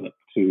develop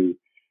to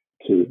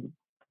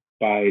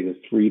buy the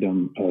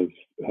freedom of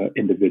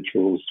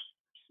individuals.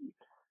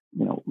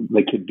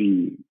 They could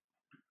be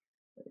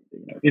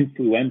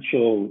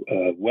influential,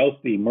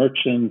 wealthy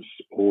merchants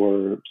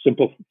or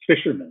simple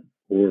fishermen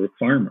or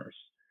farmers,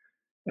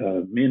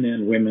 men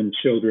and women,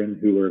 children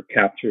who were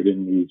captured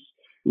in these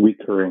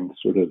recurring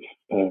sort of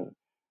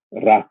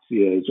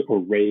razzias or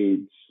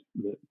raids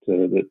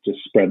that just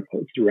spread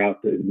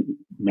throughout the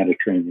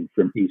Mediterranean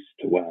from east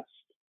to west.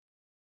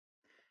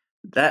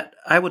 That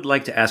I would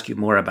like to ask you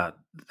more about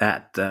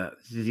that. The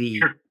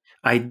Sure.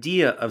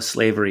 idea of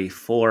slavery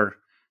for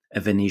a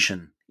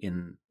Venetian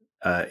in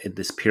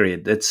this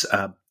period.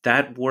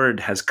 That word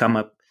has come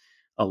up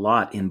a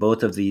lot in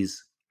both of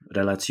these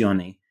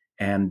relazioni,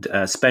 and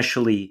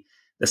especially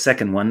the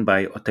second one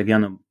by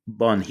Ottaviano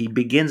Bon. He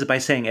begins by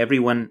saying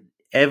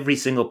every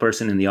single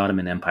person in the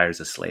Ottoman Empire is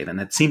a slave, and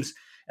that seems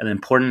an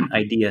important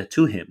idea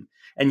to him.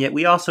 And yet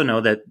we also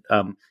know that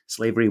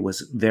slavery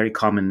was very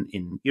common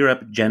in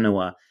Europe.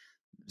 Genoa,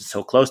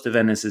 so close to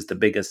Venice, is the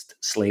biggest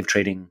slave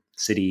trading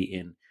city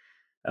in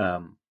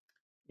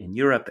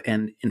Europe.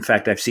 And in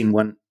fact, I've seen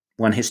one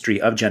history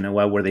of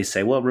Genoa where they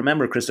say, well,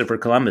 remember, Christopher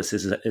Columbus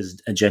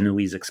is a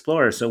Genoese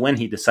explorer. So when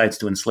he decides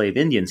to enslave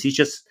Indians, he's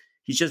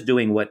just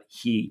doing what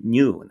he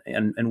knew.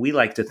 And we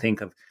like to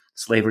think of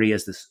slavery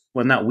as this,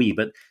 well, not we,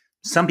 but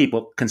some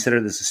people consider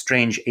this a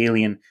strange,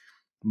 alien,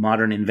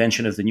 modern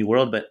invention of the New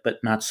World, but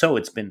not so.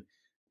 It's been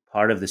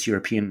part of this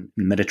European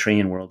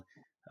Mediterranean world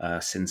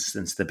since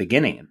the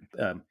beginning.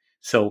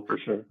 So, for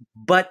sure.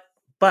 But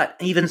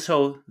even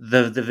so,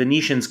 the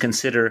Venetians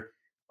consider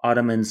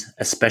Ottomans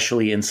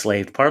especially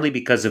enslaved, partly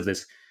because of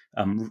this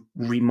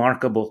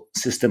remarkable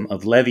system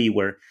of levy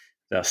where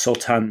the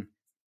Sultan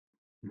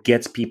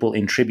gets people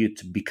in tribute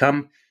to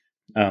become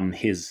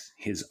his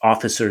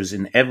officers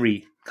in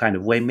every kind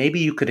of way.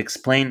 Maybe you could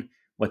explain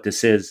what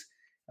this is,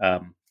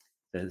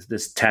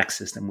 this tax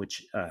system,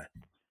 which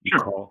you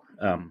call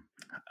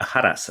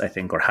haras, I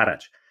think, or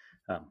haraj.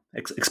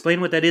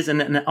 Explain what that is,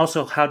 and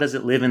also how does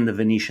it live in the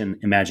Venetian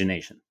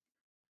imagination?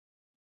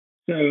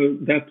 So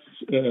that's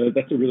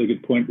a really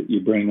good point that you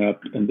bring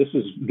up, and this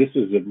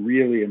is a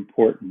really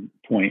important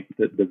point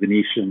that the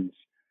Venetians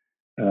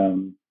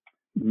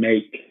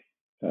make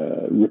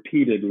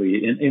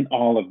repeatedly in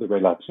all of the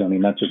relazioni,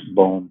 not just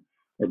Bon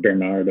or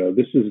Bernardo.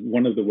 This is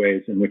one of the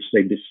ways in which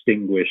they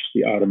distinguish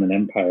the Ottoman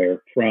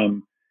Empire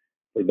from,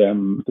 for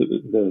them,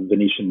 the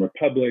Venetian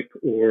Republic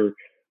or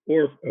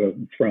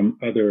from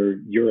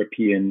other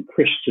European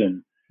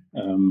Christian,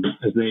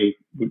 as they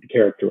would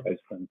characterize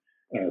them,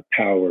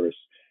 powers.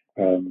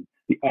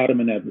 The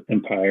Ottoman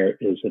Empire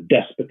is a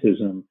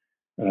despotism.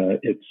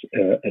 It's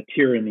a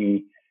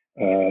tyranny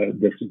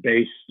that's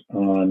based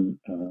on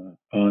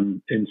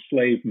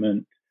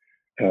enslavement,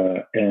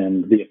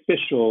 and the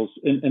officials,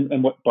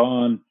 and what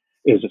Bonn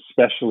is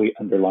especially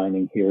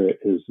underlining here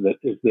is that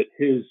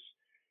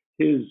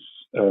his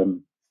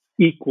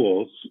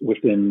equals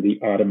within the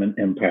Ottoman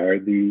Empire,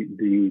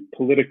 the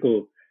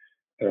political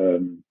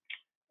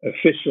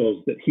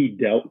officials that he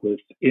dealt with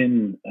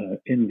in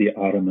the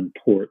Ottoman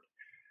Porte,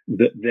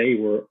 that they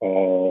were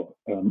all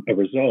a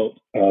result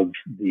of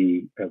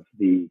the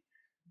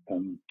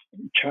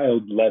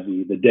child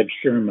levy, the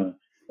Devshirme,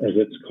 as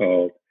it's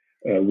called,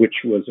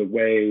 which was a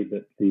way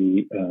that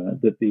the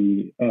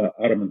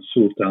Ottoman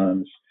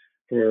sultans,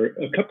 for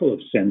a couple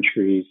of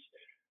centuries,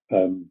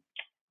 a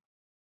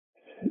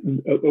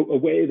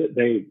way that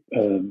they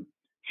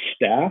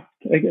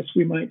staffed, I guess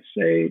we might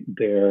say,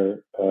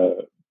 their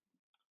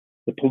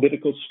the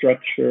political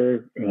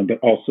structure, but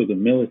also the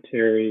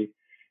military.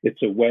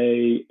 It's a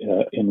way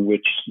in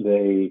which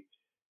they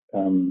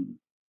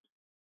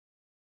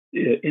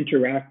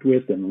interact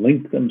with and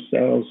link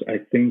themselves, I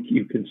think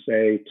you could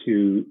say,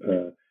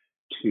 to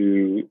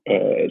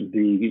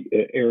the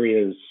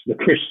areas, the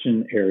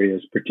Christian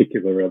areas,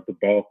 particular of the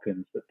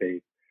Balkans that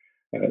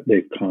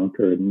they've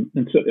conquered.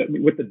 And so, I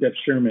mean, what the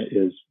Devshirme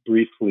is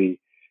briefly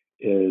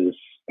is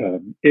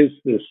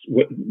this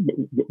what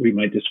we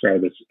might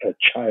describe as a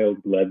child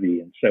levy,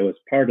 and so as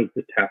part of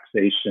the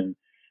taxation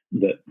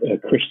that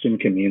Christian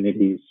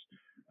communities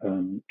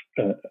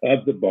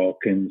of the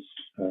Balkans,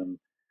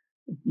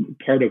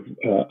 part of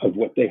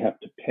what they have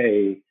to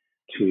pay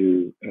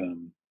to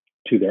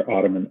their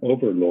Ottoman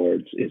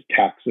overlords is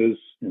taxes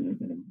in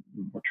a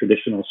more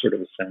traditional sort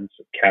of a sense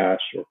of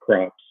cash or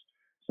crops,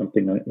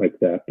 something like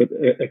that. But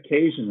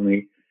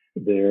occasionally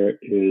there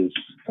is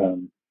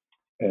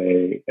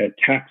a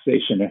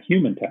taxation, a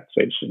human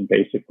taxation,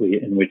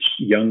 basically, in which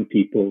young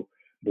people,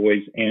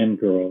 boys and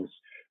girls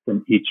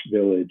from each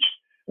village,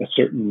 a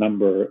certain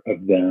number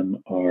of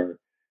them are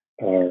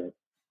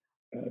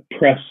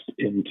pressed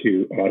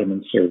into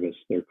Ottoman service.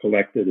 They're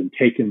collected and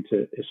taken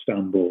to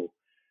Istanbul,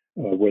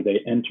 where they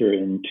enter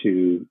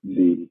into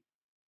the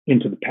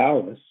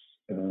palace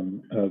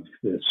of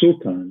the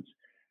sultans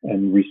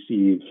and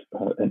receive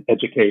an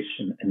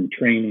education and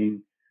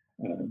training.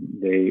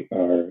 They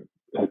are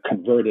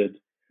converted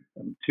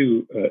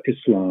to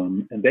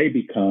Islam, and they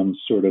become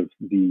sort of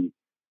the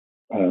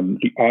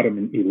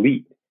Ottoman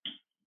elite.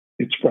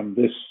 It's from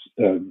this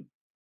from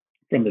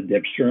the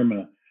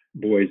Devshirme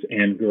boys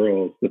and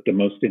girls that the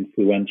most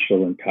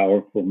influential and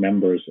powerful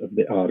members of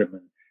the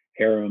Ottoman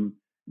harem,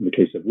 in the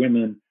case of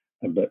women,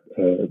 but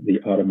the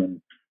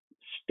Ottoman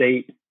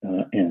state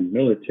and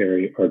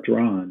military are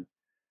drawn.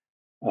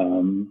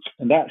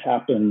 And that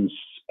happens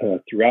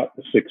throughout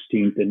the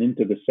 16th and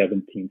into the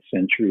 17th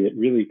century. It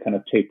really kind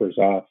of tapers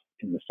off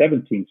in the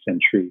 17th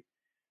century,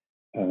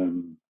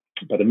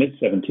 by the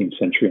mid-17th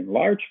century, in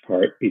large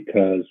part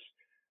because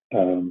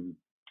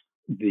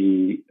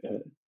the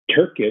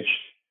Turkish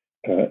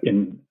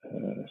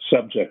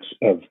subjects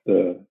of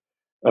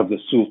the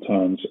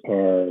sultans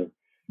are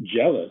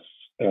jealous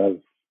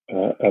of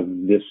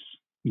this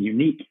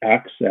unique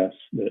access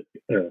that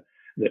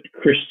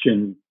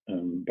Christian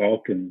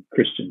Balkan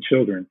Christian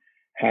children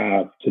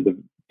have to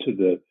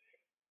the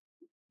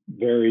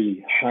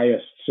very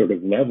highest sort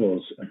of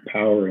levels of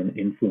power and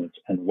influence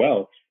and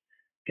wealth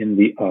in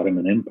the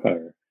Ottoman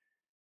Empire.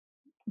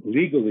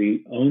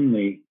 Legally,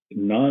 only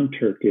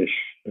non-Turkish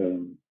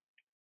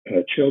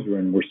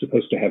children were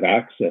supposed to have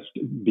access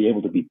to be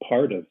able to be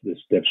part of this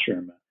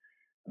Devshirme.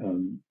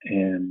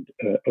 And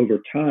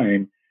over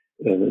time,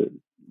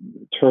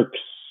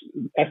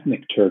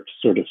 ethnic Turks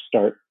sort of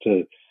start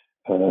to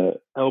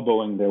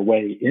elbowing their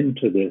way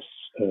into this,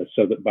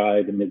 so that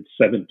by the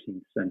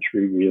mid-17th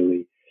century,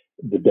 really,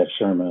 the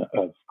Devshirme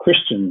of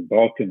Christian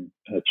Balkan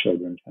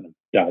children kind of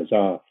dies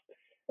off,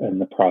 and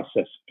the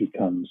process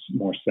becomes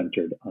more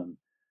centered on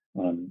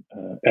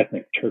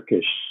ethnic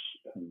Turkish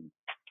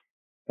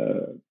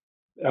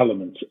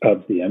elements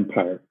of the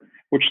empire,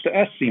 which to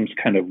us seems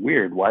kind of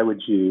weird. Why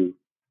would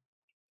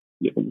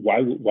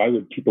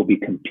people be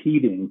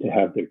competing to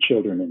have their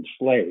children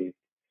enslaved?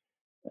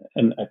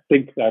 And I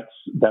think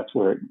that's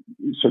where it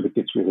sort of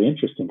gets really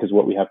interesting, because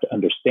what we have to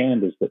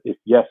understand is that if,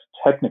 yes,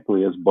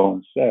 technically, as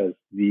Bonn says,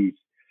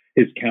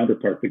 his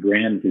counterpart, the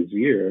Grand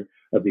Vizier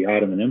of the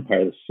Ottoman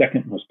Empire, the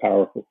second most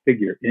powerful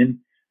figure in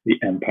the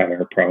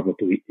empire,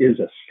 probably is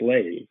a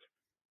slave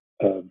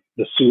of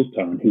the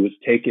Sultan, who was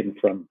taken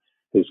from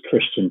his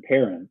Christian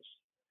parents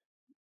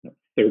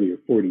 30 or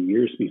 40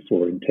 years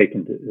before and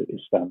taken to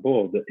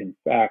Istanbul. That in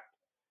fact,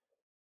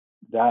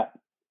 that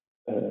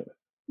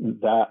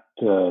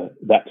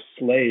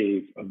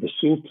slave of the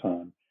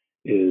Sultan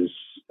is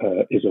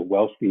a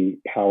wealthy,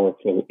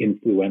 powerful,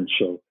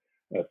 influential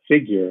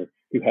figure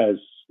who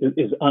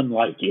is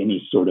unlike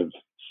any sort of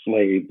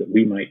slave that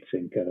we might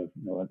think of,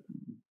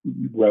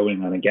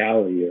 rowing on a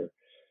galley or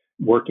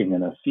working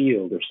in a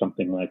field or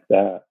something like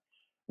that.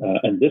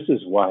 And this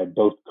is why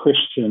both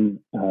Christian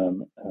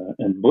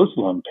and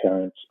Muslim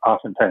parents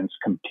oftentimes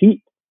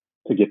compete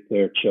to get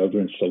their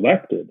children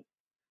selected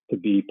to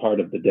be part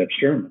of the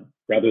Devshirme.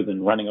 Rather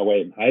than running away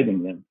and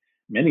hiding them,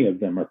 many of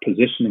them are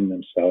positioning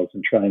themselves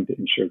and trying to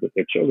ensure that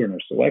their children are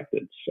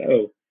selected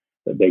so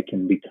that they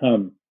can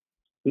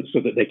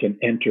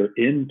enter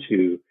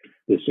into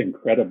this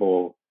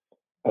incredible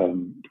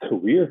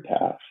career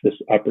path, this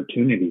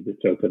opportunity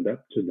that's opened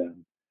up to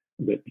them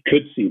that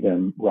could see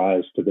them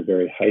rise to the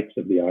very heights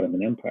of the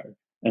Ottoman Empire.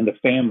 And the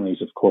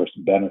families, of course,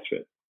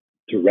 benefit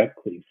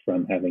directly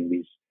from having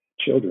these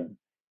children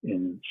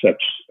in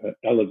such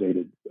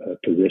elevated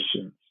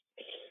positions.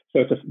 So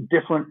it's a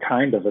different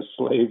kind of a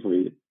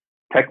slavery.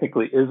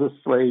 Technically, is a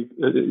slave.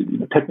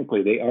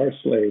 Technically, they are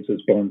slaves,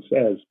 as Bohn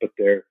says, but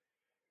they're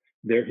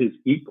his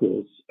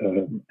equals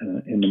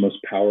in the most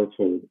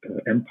powerful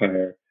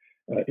empire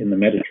in the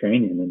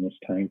Mediterranean in this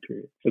time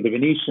period. So the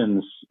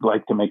Venetians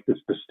like to make this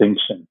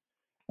distinction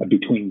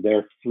between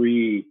their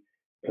free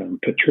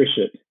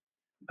patriciate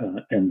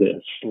and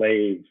the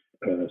slave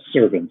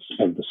servants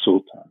of the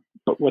Sultan.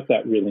 But what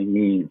that really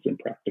means in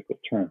practical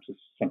terms is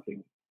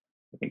something,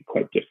 I think,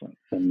 quite different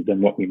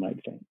than what we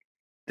might think.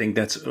 I think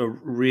that's a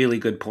really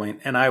good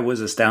point. And I was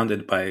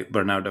astounded by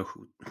Bernardo,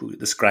 who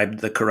described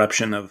the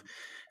corruption of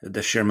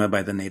the Shirma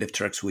by the native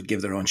Turks who would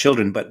give their own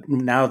children. But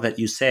now that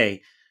you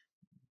say,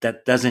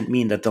 that doesn't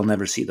mean that they'll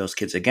never see those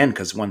kids again,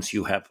 because once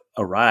you have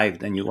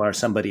arrived and you are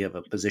somebody of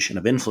a position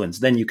of influence,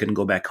 then you can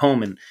go back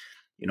home and,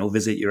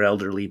 visit your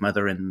elderly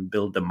mother and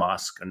build a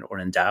mosque or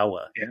endow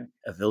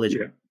a village.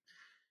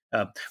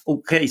 Yeah.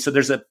 Okay, so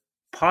there's a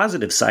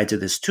positive side to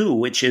this too,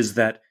 which is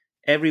that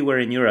everywhere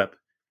in Europe,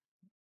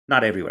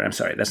 not everywhere, I'm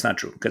sorry, that's not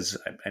true, because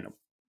I know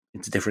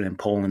it's different in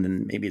Poland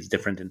and maybe it's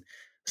different in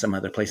some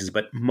other places,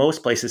 but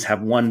most places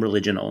have one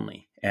religion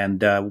only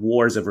and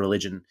wars of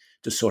religion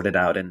to sort it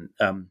out.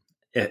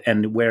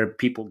 And where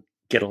people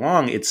get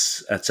along,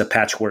 it's a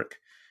patchwork.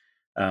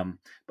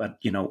 But,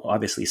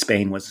 obviously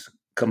Spain was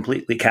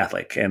completely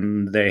Catholic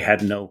and they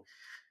had no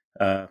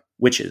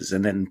witches.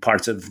 And then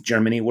parts of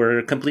Germany were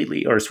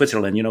or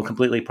Switzerland,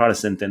 completely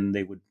Protestant, and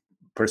they would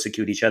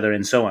persecute each other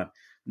and so on.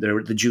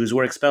 The Jews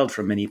were expelled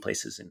from many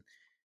places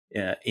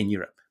in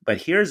Europe.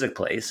 But here's a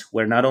place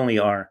where not only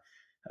are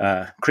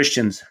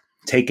Christians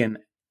taken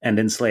and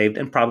enslaved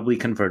and probably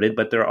converted,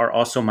 but there are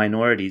also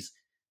minorities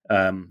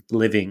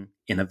living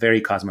in a very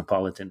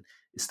cosmopolitan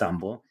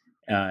Istanbul,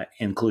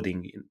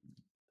 including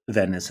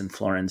Venice and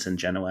Florence and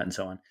Genoa and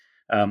so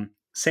on.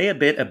 Say a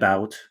bit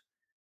about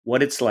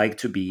what it's like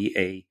to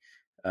be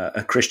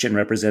a Christian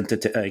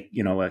representative,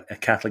 a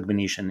Catholic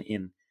Venetian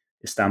in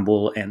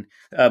Istanbul. And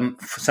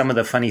some of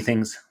the funny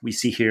things we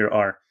see here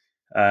are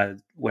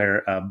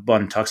where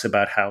Bohn talks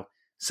about how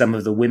some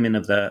of the women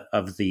of the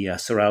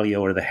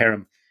seraglio or the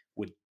harem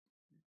would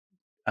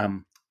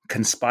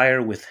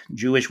conspire with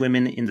Jewish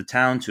women in the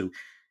town to,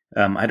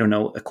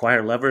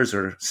 acquire lovers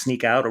or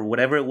sneak out or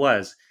whatever it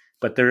was.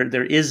 But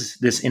there is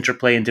this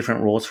interplay in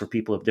different roles for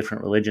people of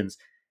different religions.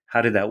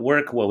 How did that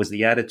work? What was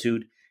the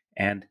attitude?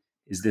 And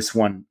is this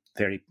one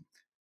very,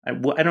 I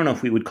don't know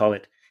if we would call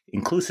it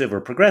inclusive or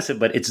progressive,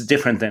 but it's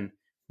different than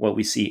what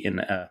we see in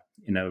a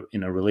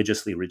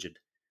religiously rigid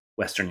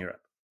Western Europe.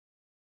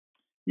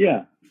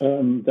 Yeah,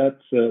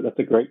 that's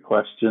a great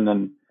question,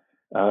 and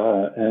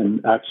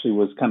actually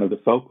was kind of the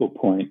focal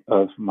point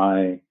of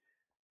my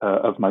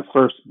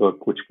first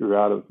book, which grew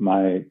out of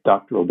my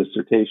doctoral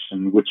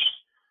dissertation, which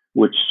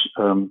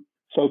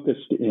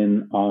focused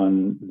in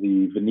on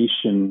the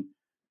Venetian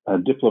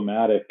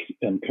diplomatic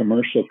and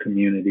commercial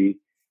community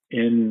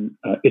in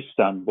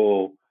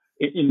Istanbul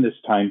in this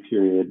time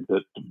period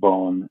that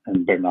Bohn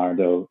and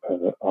Bernardo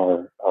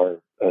are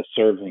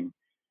serving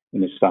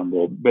in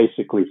Istanbul,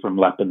 basically from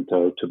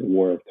Lepanto to the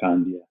War of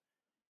Candia,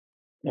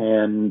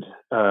 and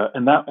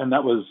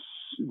that was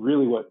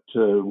really what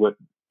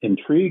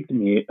intrigued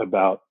me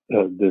about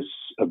this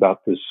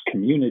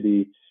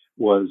community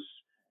was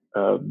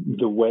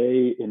the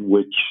way in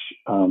which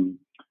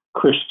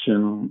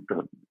Christian,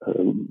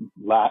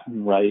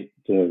 Latin Rite,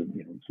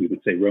 we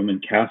would say Roman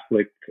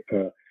Catholic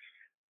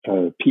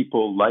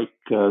people like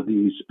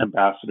these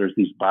ambassadors,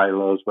 these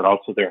baillos, but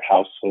also their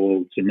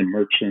households and the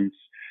merchants,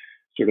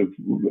 sort of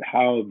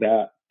how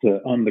that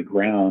on the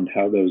ground,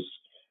 how those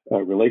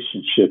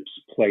relationships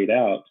played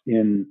out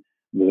in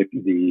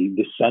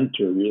the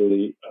center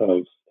really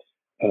of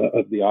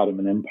the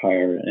Ottoman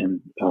Empire, and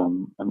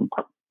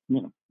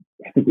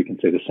I think we can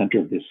say the center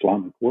of the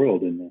Islamic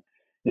world in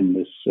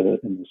this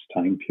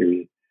time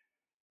period.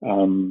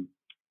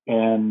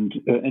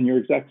 And you're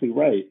exactly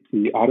right.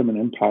 The Ottoman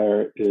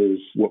Empire is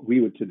what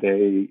we would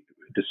today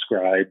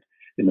describe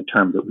in the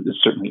term that is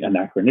certainly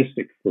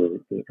anachronistic for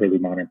the early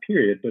modern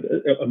period, but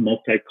a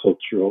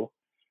multicultural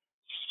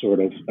sort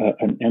of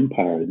an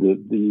empire.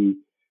 The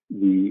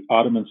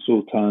Ottoman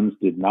sultans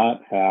did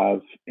not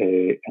have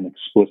an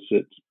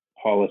explicit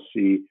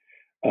policy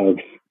of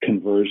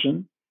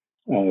conversion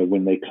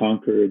when they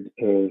conquered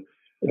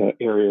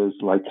areas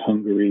like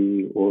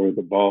Hungary or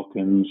the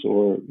Balkans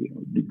or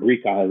the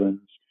Greek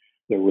islands.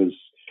 There was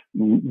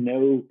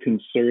no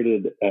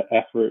concerted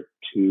effort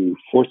to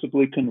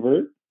forcibly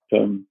convert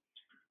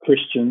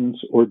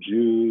Christians or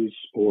Jews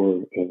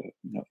or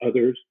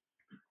others.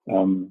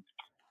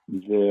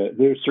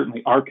 there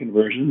certainly are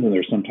conversions, and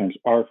there sometimes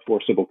are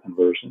forcible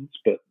conversions,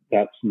 but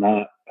that's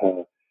not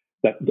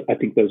that. I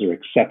think those are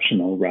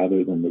exceptional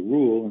rather than the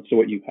rule. And so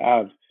what you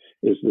have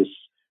is this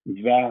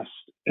vast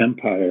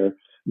empire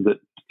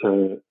that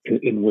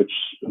in which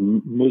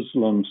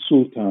Muslim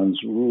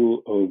sultans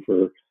rule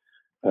over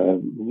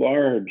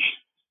large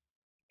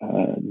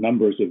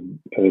numbers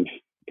of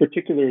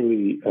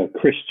particularly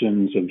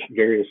Christians of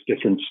various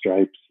different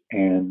stripes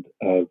and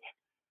of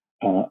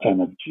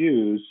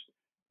Jews,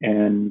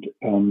 and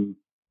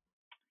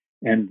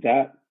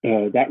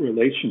that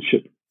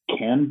relationship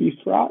can be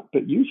fraught,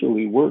 but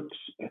usually works.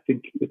 I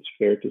think it's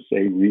fair to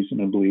say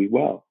reasonably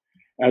well.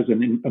 As a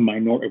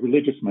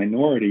religious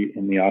minority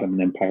in the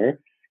Ottoman Empire,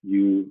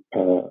 you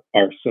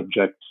are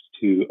subject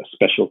to a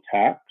special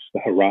tax, the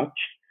harach,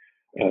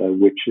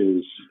 which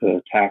is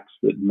a tax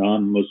that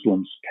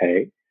non-Muslims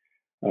pay,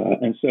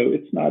 and so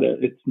it's not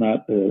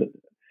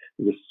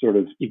this sort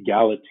of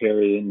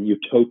egalitarian,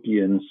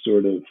 utopian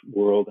sort of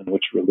world in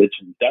which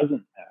religion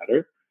doesn't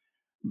matter.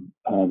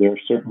 There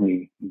are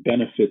certainly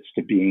benefits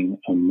to being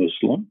a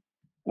Muslim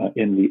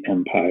in the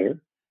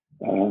empire,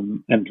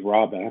 and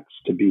drawbacks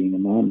to being a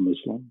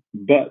non-Muslim.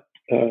 But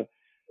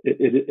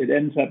it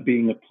ends up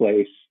being a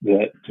place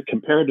that,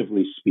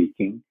 comparatively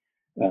speaking,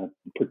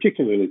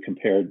 particularly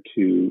compared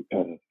to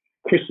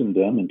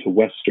Christendom and to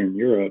Western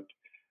Europe,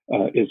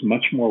 is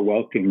much more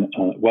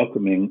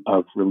welcoming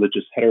of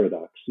religious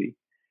heterodoxy,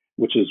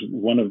 which is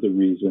one of the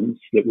reasons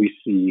that we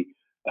see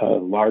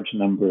large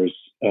numbers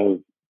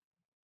of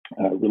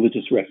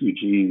religious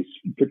refugees,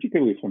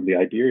 particularly from the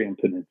Iberian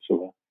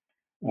Peninsula,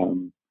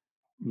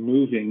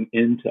 moving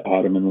into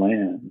Ottoman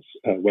lands,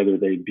 whether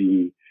they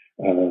be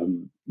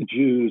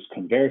Jews,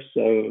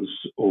 conversos,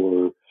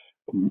 or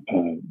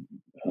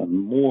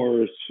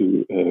Moors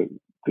who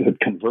had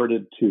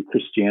converted to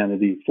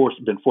Christianity,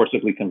 been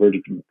forcibly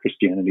converted to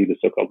Christianity, the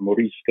so-called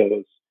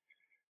Moriscos,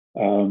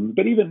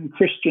 but even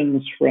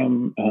Christians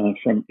from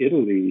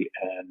Italy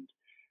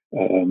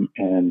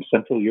and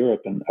Central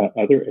Europe and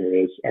other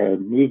areas are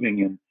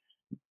moving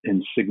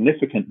in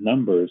significant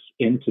numbers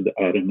into the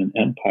Ottoman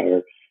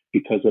Empire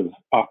because of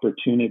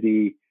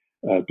opportunity,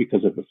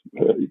 because of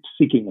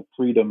seeking a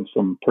freedom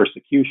from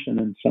persecution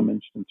in some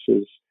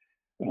instances,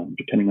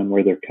 depending on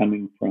where they're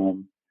coming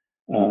from.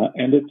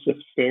 And it's a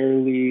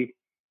fairly,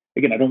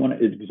 again, I don't want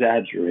to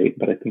exaggerate,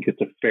 but I think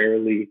it's a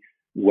fairly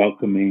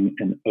welcoming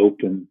and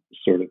open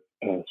sort of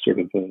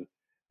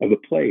a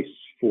place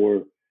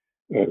for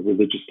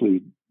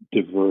religiously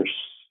diverse,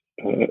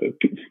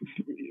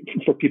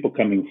 for people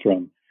coming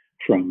from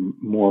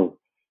more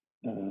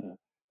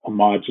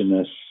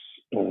homogenous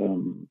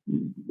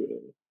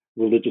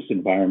religious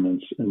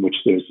environments in which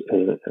there's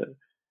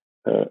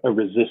a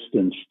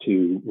resistance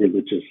to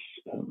religious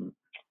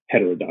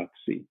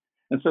heterodoxy.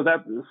 And so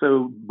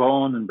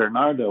Bohn and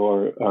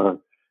Bernardo are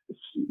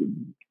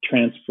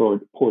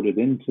transported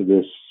into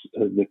this,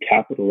 the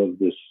capital of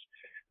this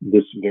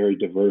very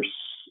diverse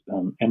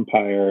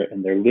empire,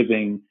 and they're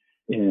living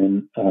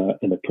in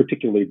a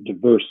particularly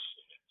diverse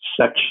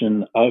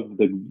section of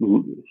the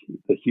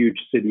huge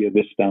city of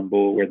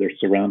Istanbul, where they're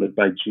surrounded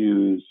by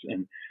Jews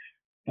and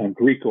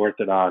Greek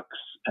Orthodox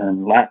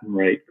and Latin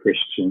Rite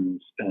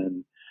Christians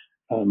and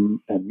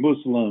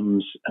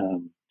Muslims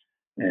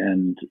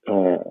and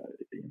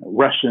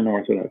Russian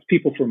Orthodox,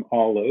 people from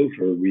all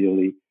over,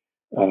 really,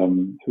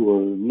 who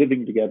are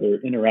living together,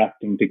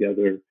 interacting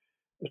together,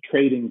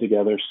 trading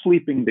together,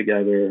 sleeping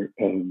together,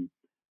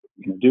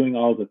 doing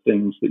all the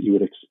things that you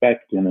would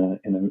expect in a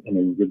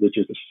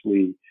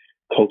religiously,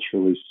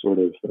 culturally sort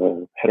of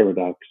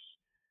heterodox,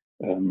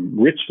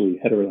 richly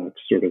heterodox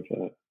sort of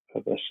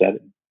a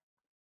setting.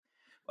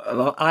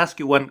 I'll ask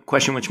you one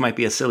question, which might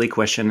be a silly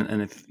question,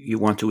 and if you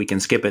want to, we can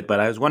skip it. But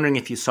I was wondering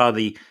if you saw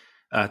the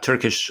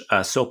Turkish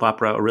soap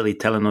opera, or really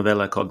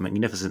telenovela, called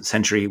Magnificent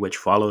Century, which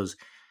follows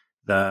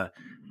the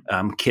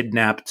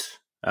kidnapped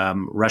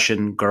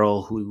Russian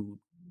girl who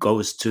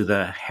goes to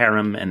the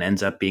harem and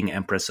ends up being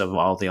empress of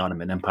all the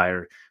Ottoman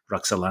Empire,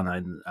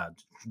 Roxolana,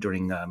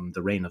 during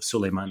the reign of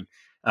Suleiman,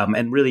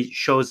 and really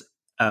shows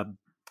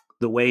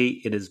the way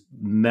it is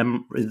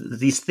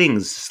these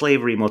things,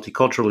 slavery,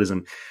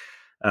 multiculturalism,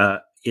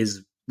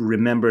 is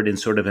remembered in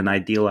sort of an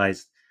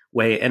idealized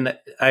way. And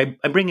I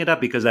bring it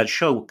up because that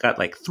show got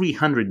like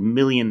 300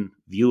 million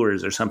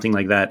viewers or something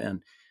like that,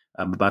 and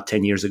about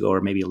 10 years ago, or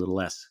maybe a little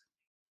less.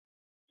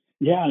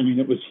 Yeah, I mean,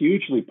 it was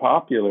hugely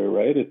popular,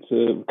 right? It's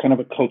a kind of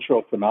a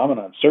cultural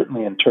phenomenon,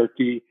 certainly in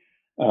Turkey,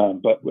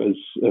 but was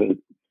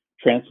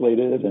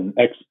translated and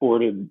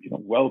exported,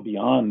 well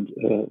beyond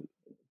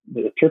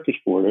the Turkish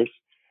borders.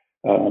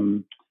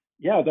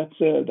 Yeah,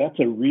 that's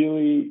a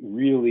really,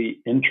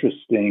 really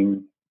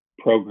interesting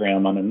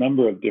program on a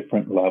number of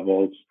different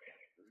levels.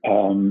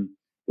 I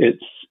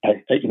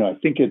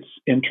think it's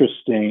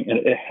interesting,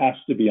 and it has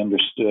to be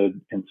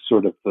understood in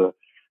sort of the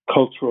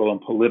cultural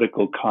and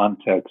political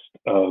context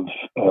of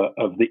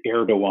the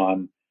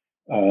Erdogan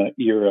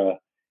era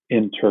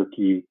in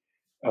Turkey.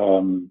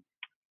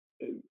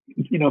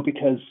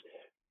 Because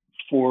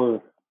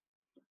for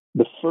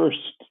the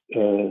first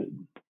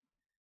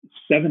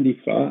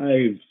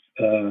 75,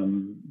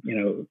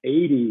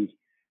 80,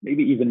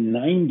 maybe even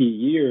 90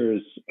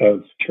 years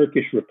of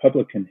Turkish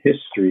Republican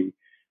history,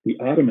 the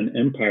Ottoman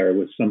Empire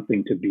was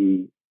something to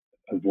be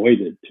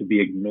avoided, to be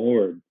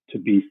ignored, to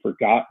be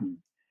forgotten.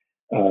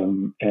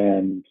 And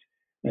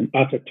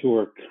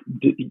Ataturk,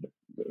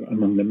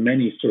 among the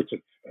many sorts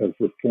of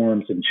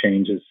reforms and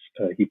changes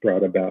he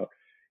brought about,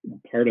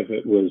 part of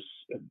it was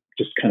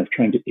just kind of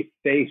trying to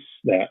efface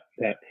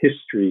that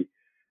history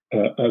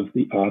of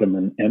the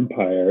Ottoman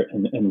Empire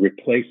and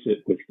replace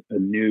it with a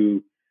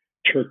new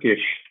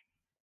Turkish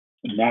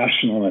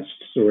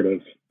nationalist sort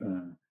of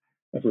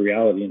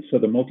reality. And so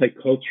the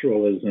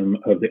multiculturalism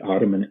of the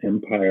Ottoman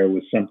Empire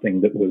was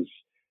something that was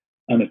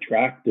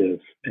unattractive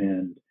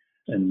and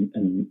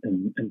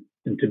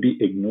to be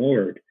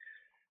ignored.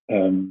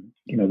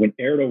 When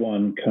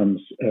Erdogan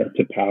comes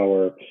to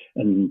power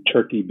and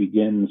Turkey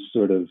begins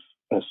sort of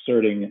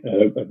asserting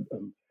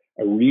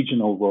a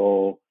regional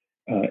role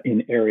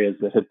in areas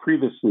that had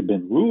previously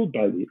been ruled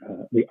by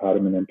the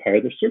Ottoman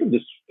Empire, there's sort of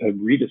this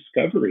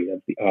rediscovery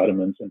of the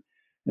Ottomans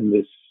and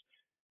this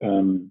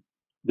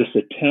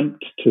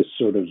attempt to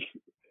sort of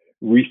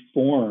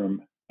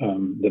reform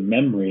the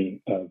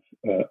memory of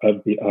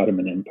the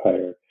Ottoman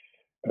Empire,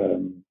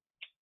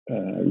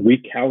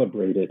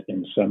 recalibrate it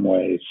in some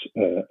ways,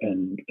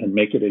 and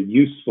make it a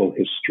useful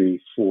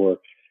history for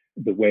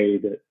the way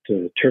that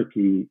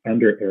Turkey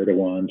under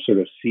Erdogan sort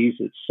of sees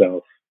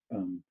itself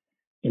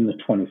in the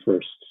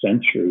 21st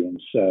century. And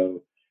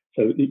so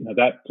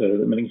that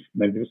the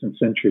Magnificent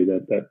Century,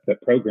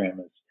 that program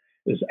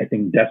is I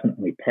think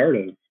definitely part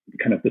of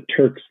kind of the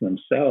Turks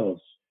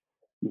themselves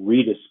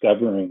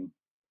rediscovering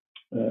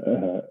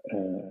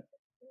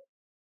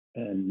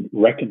and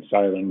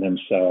reconciling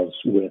themselves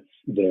with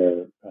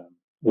the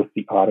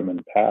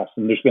Ottoman past.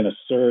 And there's been a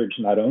surge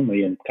not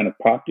only in kind of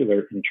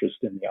popular interest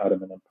in the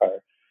Ottoman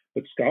Empire,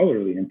 but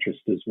scholarly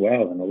interest as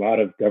well. And a lot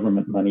of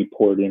government money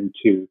poured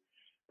into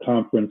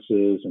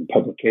conferences and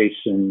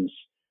publications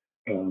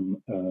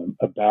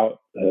about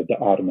the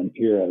Ottoman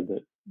era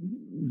that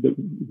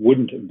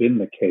wouldn't have been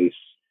the case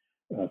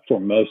for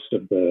most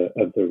of the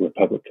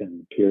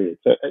Republican period.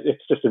 So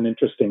it's just an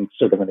interesting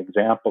sort of an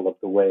example of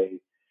the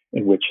way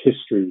in which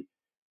history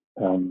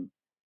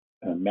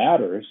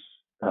matters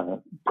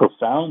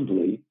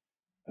profoundly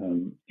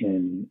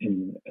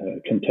in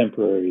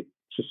contemporary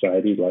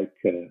society like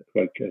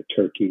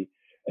Turkey,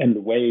 and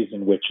the ways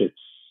in which it's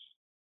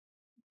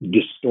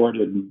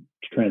distorted,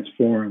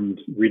 transformed,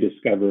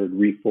 rediscovered,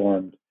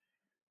 reformed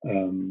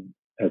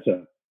as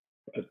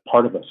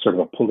part of a sort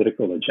of a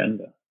political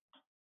agenda.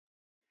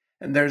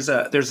 And there's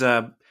a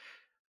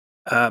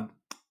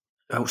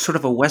sort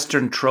of a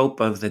Western trope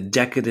of the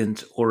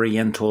decadent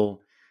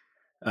Oriental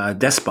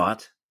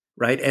despot,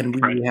 right? And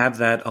we have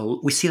that.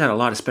 We see that a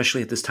lot,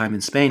 especially at this time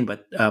in Spain.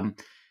 But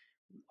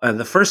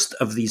the first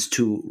of these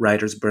two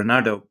writers,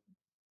 Bernardo,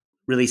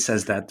 really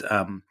says that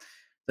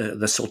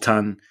the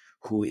Sultan,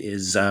 who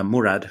is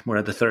Murad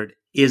III,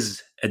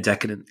 is a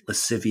decadent,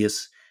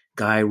 lascivious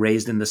guy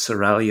raised in the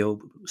Seraglio,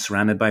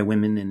 surrounded by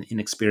women and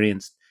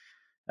inexperienced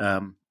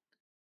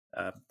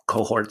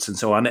cohorts and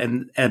so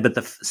on. But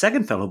the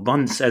second fellow,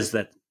 Bon, says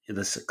that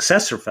the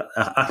successor,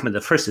 Ahmed I,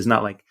 is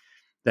not like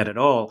that at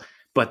all.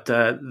 But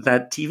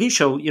that TV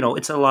show,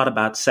 it's a lot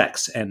about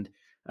sex. And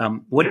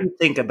what do you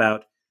think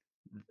about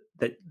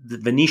the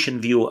Venetian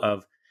view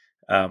of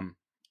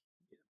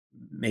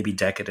maybe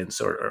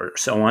decadence or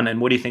so on? And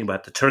what do you think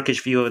about the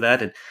Turkish view of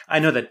that? And I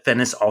know that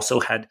Venice also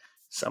had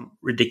some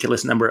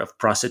ridiculous number of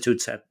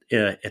prostitutes at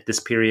this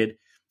period,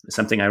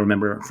 something I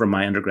remember from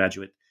my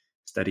undergraduate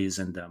studies.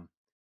 And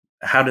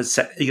how does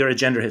you're a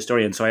gender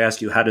historian, so I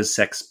ask you, how does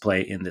sex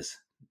play in this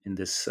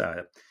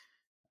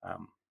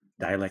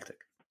dialectic?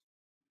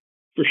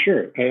 For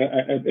sure,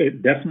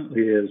 it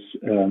definitely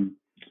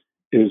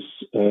is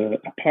a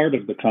part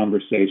of the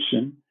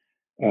conversation.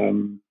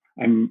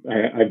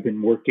 I've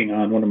been working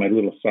on one of my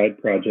little side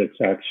projects.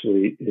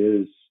 Actually,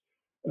 is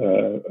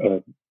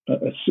a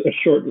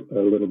short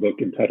little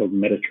book entitled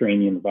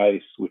Mediterranean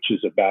Vice, which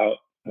is about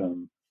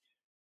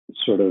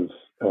sort of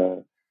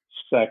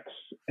sex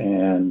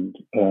and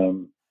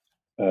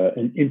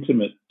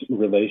intimate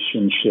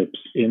relationships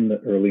in the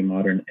early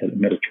modern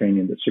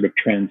Mediterranean that sort of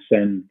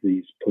transcend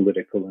these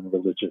political and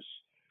religious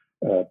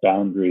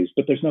boundaries.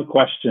 But there's no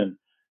question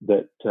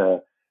that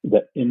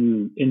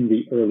in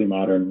the early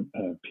modern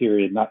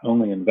period, not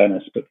only in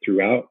Venice but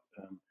throughout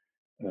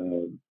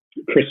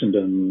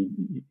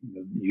Christendom,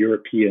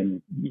 Europe,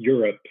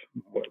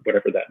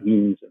 whatever that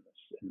means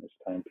in this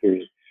time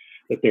period,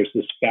 that there's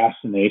this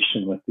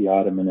fascination with the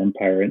Ottoman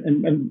Empire,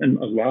 and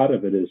a lot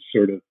of it is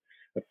sort of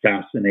a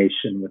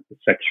fascination with the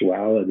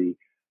sexuality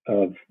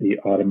of the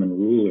Ottoman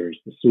rulers,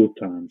 the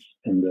sultans,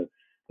 and the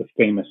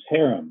famous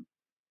harem,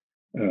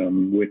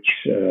 which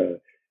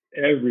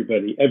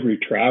every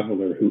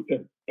traveler who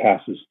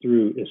passes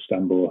through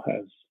Istanbul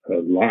has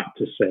a lot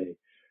to say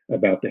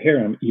about the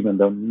harem, even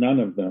though none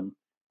of them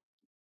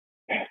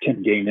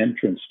can gain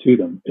entrance to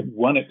them.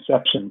 One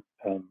exception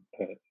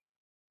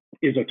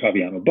is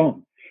Ottaviano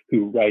Bon,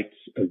 who writes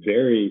a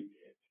very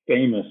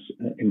famous,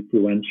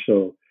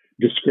 influential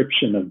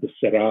description of the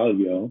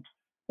seraglio,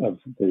 of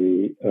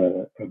the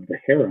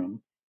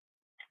harem,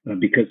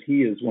 because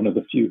he is one of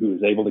the few who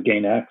is able to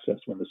gain access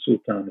when the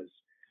sultan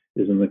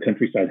is in the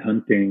countryside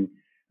hunting,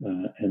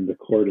 and the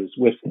court is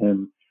with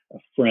him. A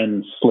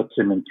friend slips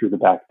him in through the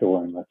back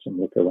door and lets him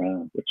look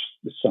around, which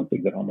is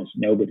something that almost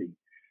nobody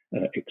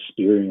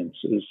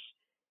experiences,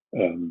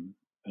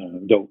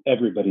 though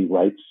everybody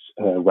writes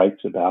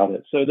about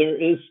it. So there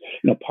is,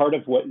 part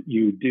of what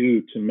you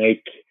do to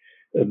make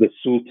the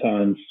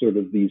sultans sort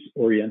of these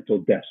Oriental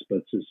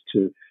despots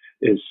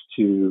is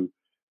to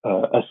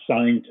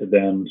assign to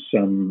them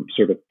some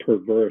sort of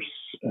perverse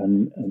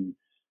and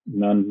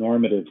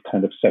non-normative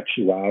kind of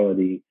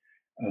sexuality,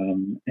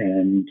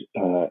 and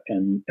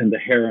the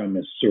harem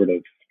is sort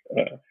of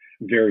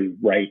very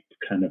ripe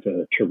kind of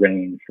a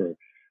terrain for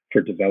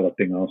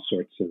developing all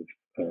sorts of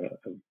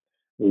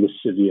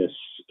lascivious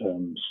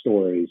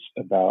stories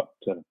about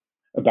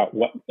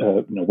what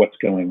what's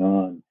going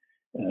on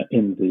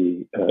in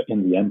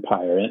the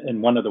empire.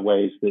 And one of the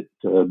ways that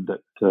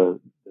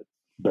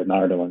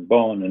Bernardo and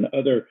Bon and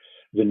other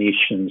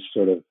Venetians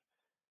sort of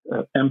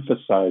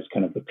emphasize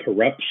kind of the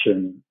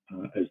corruption,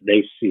 as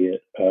they see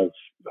it,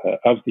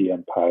 of the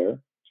empire,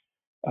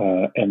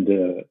 and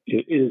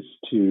it is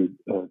to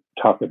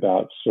talk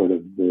about sort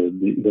of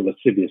the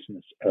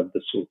lasciviousness of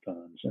the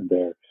sultans and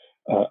their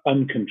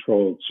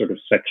uncontrolled sort of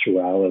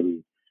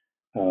sexuality.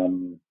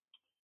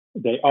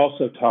 They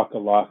also talk a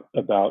lot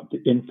about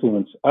the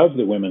influence of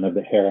the women of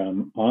the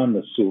harem on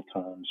the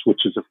sultans,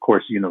 which is, of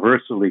course,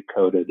 universally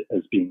coded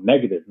as being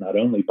negative, not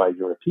only by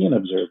European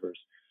observers,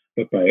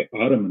 but by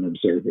Ottoman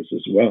observers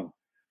as well.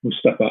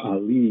 Mustafa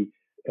Ali,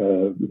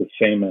 a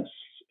famous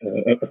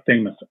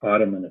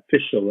Ottoman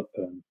official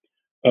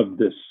of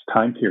this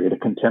time period, a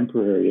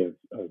contemporary of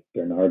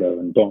Bernardo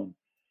and Bon,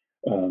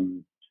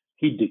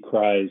 he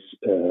decries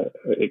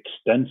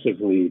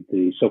extensively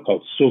the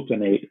so-called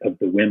sultanate of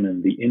the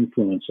women, the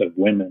influence of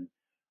women,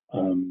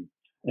 and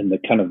the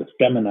kind of the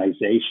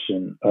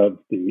feminization of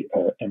the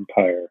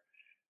empire,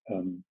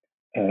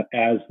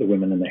 as the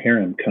women in the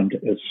harem come to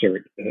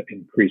assert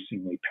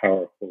increasingly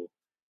powerful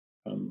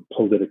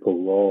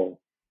political role.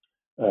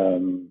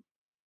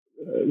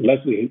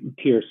 Leslie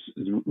Pierce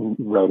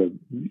wrote an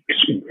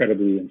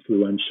incredibly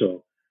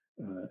influential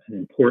and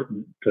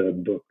important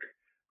book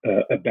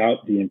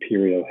about the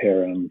imperial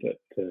harem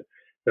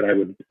that I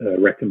would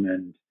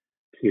recommend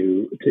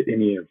to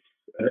any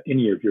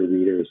of your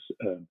readers,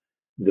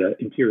 the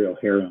Imperial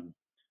Harem,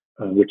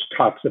 which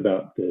talks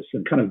about this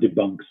and kind of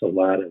debunks a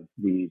lot of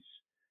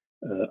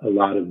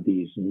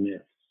these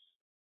myths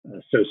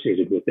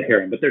associated with the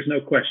harem. But there's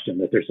no question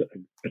that there's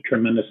a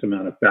tremendous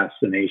amount of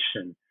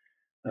fascination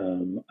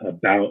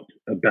about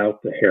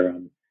the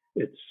harem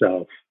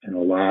itself, and a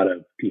lot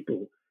of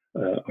people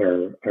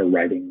are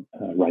writing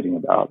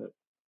about it.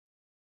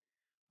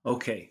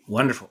 Okay,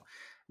 wonderful.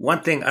 One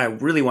thing I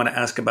really want to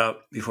ask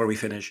about before we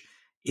finish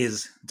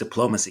is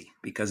diplomacy,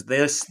 because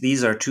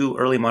these are two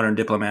early modern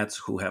diplomats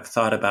who have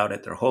thought about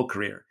it their whole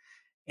career,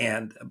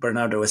 and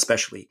Bernardo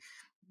especially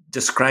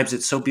describes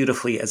it so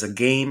beautifully as a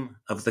game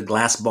of the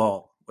glass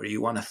ball, where you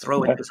want to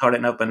throw it just hard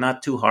enough but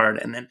not too hard.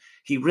 And then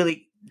he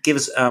really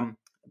gives a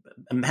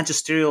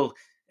magisterial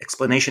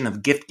explanation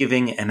of gift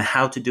giving and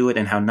how to do it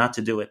and how not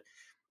to do it.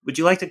 Would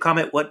you like to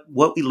comment what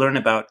we learn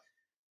about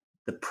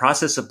the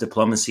process of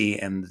diplomacy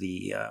and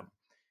the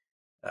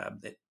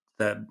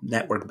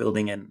network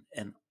building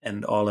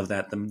and all of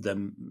that,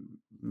 the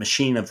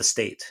machine of the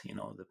state,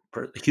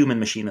 the human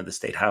machine of the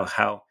state,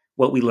 how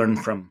what we learn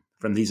from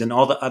these and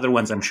all the other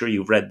ones I'm sure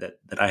you've read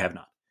that I have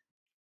not.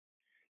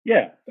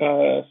 Yeah,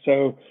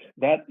 so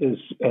that is,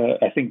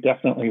 I think,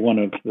 definitely one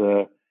of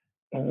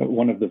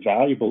the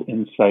valuable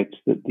insights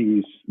that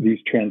these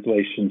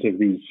translations of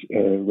these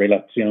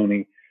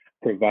relazioni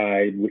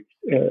provide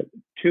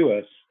to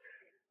us,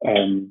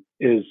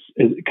 is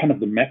kind of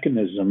the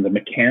mechanism, the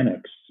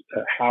mechanics,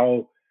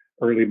 how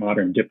early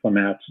modern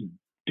diplomats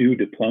do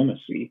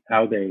diplomacy,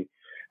 how they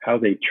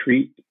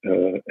treat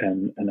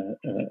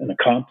and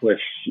accomplish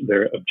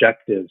their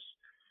objectives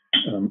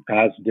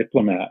as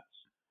diplomats.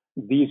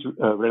 These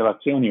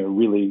relazioni are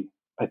really,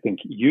 I think,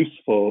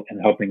 useful in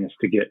helping us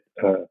to get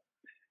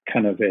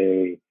kind of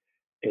a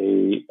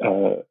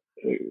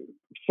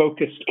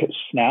focused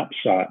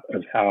snapshot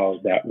of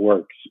how that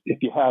works.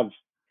 If you have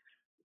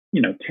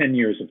 10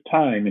 years of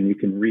time and you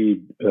can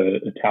read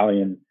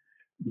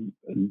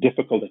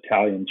difficult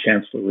Italian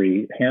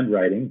chancellery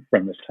handwriting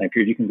from this time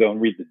period, you can go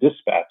and read the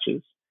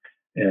dispatches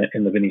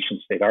in the Venetian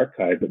State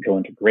Archive that go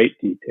into great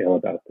detail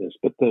about this.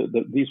 But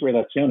these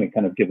relazioni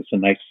kind of give us a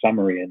nice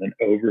summary and an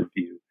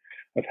overview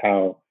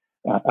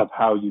of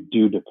how you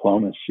do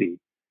diplomacy,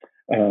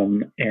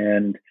 and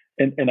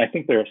I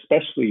think they're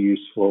especially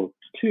useful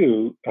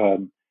too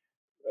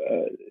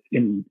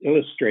in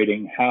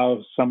illustrating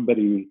how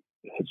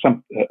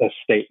a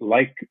state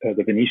like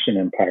the Venetian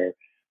Empire,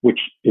 which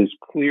is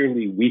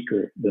clearly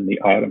weaker than the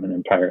Ottoman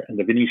Empire, and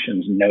the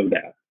Venetians know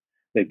that.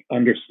 They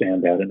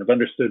understand that and have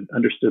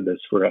understood this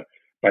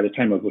by the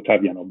time of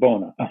Ottaviano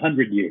Bona,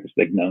 100 years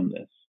they've known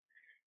this.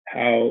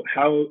 how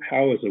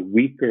as a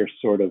weaker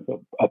sort of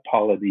a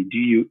polity do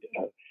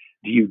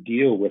you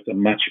deal with a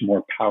much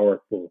more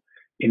powerful,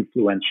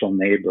 influential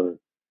neighbor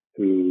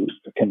who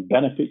can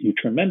benefit you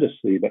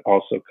tremendously, but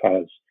also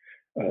cause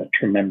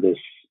tremendous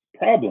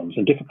problems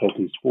and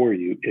difficulties for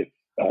you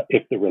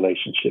if the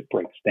relationship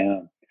breaks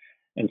down.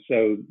 And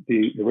so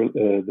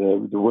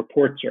the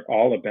reports are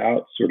all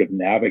about sort of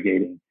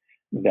navigating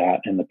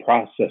that and the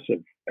process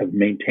of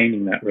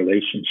maintaining that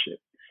relationship.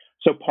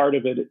 So part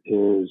of it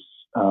is,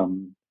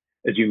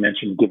 as you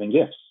mentioned, giving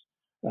gifts.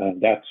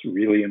 That's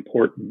really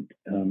important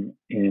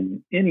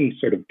in any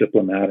sort of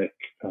diplomatic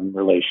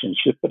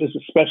relationship, but is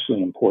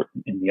especially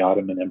important in the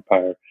Ottoman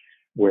Empire,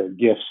 where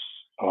gifts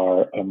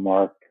are a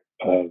mark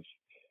of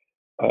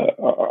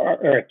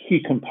are a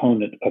key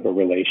component of a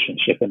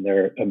relationship, and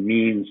they're a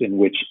means in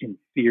which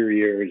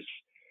inferiors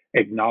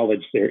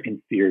acknowledge their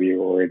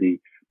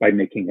inferiority by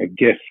making a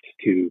gift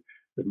to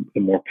the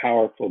more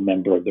powerful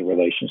member of the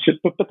relationship.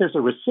 But there's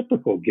a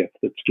reciprocal gift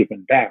that's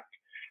given back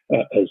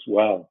as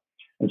well.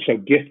 And so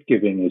gift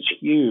giving is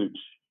huge.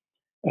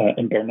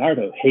 And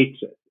Bernardo hates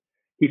it.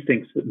 He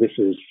thinks that this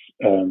is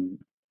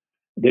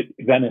that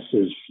Venice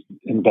is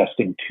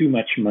investing too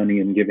much money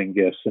in giving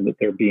gifts, and that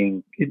they're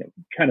being,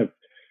 kind of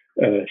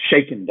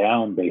shaken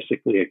down,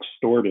 basically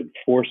extorted,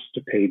 forced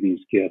to pay these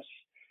gifts,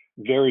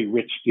 very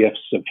rich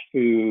gifts of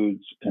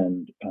foods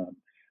and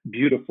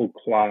beautiful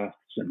cloths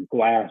and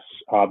glass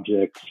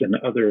objects and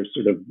other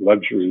sort of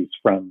luxuries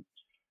from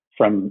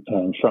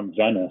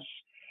Venice.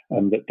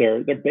 That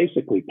they're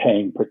basically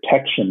paying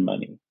protection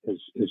money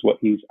is what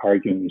he's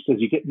arguing. He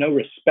says you get no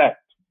respect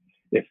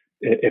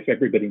if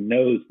everybody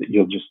knows that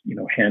you'll just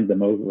hand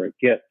them over a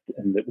gift,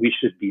 and that we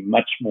should be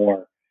much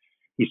more.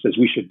 He says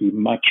we should be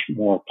much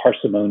more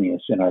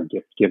parsimonious in our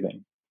gift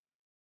giving.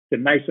 It's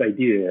a nice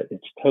idea.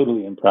 It's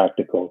totally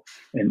impractical,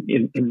 and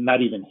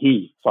not even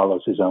he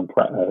follows his own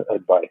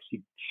advice.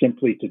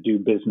 Simply to do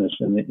business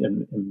in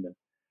the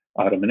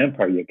Ottoman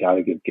Empire, you got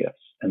to give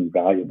gifts, and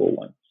valuable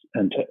ones,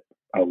 and to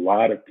a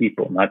lot of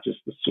people, not just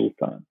the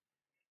Sultan.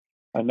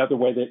 Another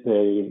way that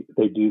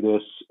they do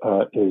this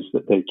is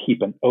that they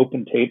keep an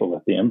open table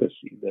at the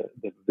embassy. The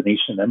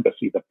Venetian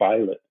embassy, the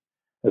Bailet,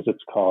 as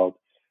it's called,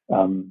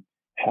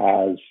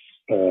 has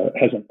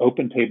an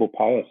open table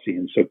policy,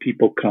 and so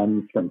people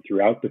come from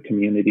throughout the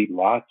community.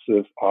 Lots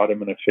of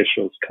Ottoman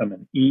officials come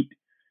and eat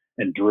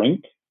and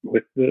drink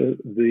with the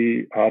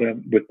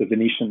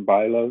Venetian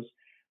Bailos.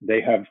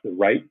 They have the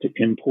right to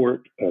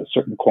import a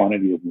certain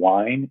quantity of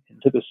wine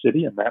into the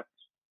city, and that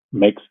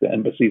makes the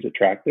embassies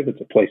attractive.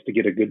 It's a place to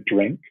get a good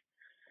drink.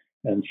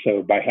 And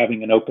so by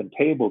having an open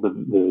table,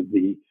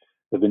 the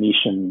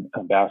Venetian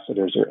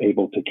ambassadors are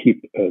able to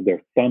keep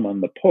their thumb on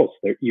the pulse,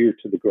 their ear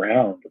to the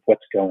ground of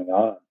what's going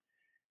on.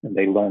 And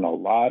they learn a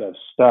lot of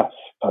stuff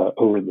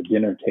over the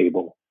dinner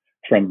table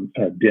from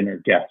dinner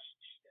guests.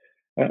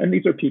 And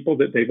these are people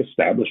that they've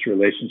established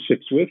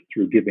relationships with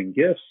through giving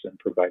gifts and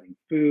providing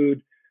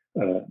food.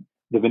 The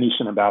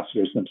Venetian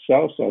ambassadors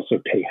themselves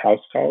also pay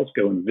house calls,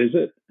 go and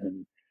visit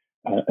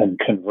and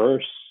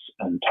converse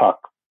and talk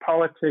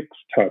politics,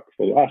 talk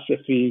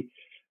philosophy,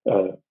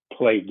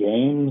 play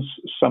games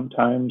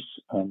sometimes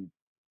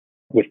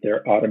with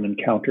their Ottoman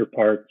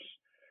counterparts.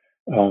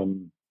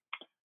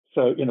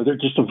 So, there are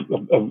just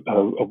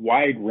a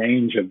wide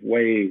range of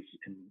ways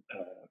in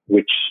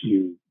which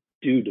you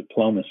do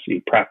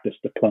diplomacy, practice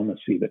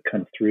diplomacy, that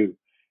come through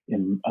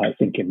I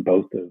think in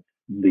both of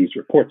these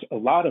reports. A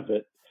lot of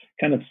it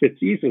kind of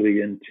fits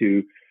easily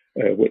into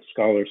what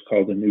scholars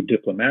call the new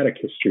diplomatic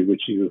history,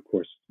 which you, of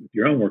course, with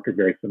your own work are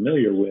very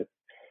familiar with,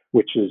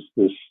 which is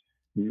this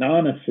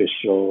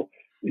non-official,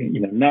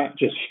 not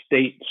just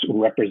states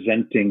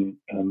representing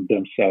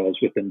themselves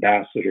with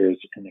ambassadors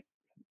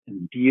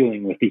and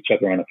dealing with each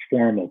other on a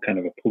formal kind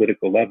of a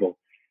political level,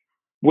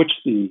 which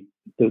the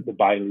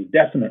Bailey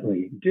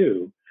definitely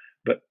do,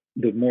 but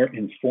the more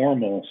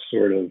informal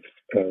sort of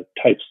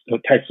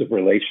types of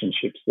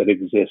relationships that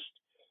exist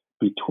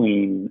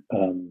between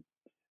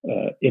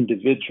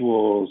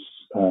individuals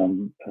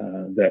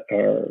that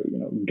are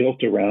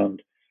built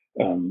around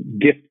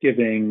gift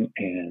giving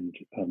and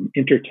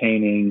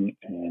entertaining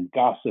and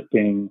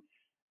gossiping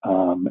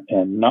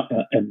and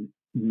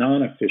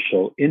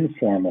non-official,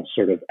 informal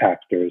sort of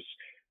actors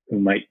who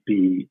might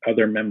be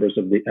other members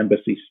of the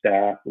embassy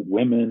staff.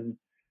 Women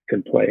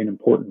can play an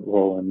important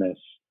role in this.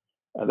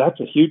 That's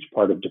a huge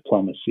part of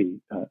diplomacy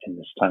in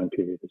this time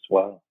period as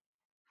well.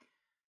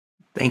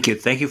 Thank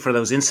you for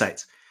those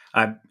insights.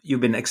 You've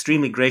been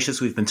extremely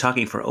gracious. We've been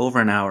talking for over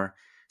an hour,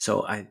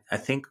 so I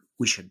think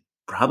we should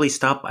probably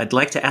stop. I'd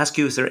like to ask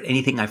you, is there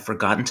anything I've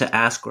forgotten to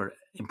ask, or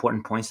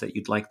important points that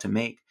you'd like to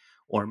make,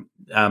 or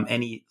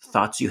any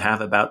thoughts you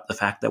have about the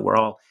fact that we're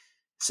all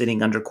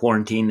sitting under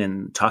quarantine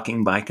and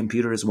talking by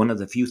computer is one of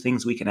the few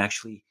things we can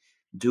actually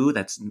do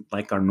that's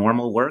like our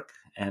normal work?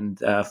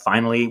 And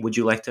finally, would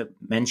you like to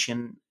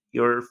mention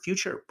your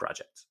future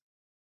projects?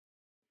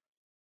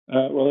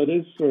 Well, it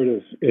is sort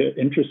of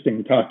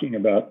interesting talking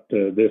about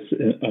this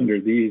under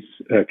these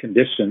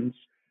conditions.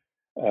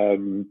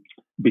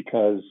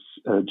 because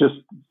just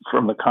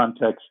from the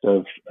context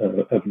of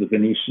the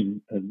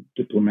Venetian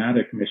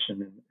diplomatic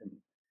mission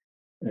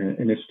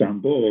in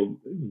Istanbul,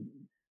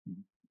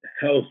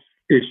 health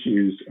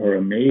issues are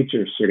a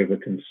major sort of a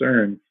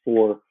concern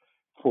for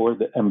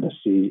the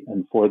embassy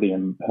and for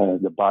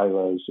the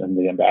bylaws and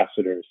the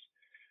ambassadors.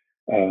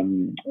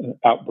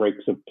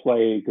 Outbreaks of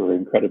plague are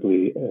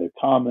incredibly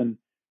common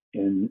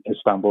in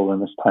Istanbul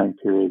in this time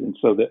period, and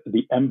so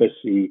the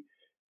embassy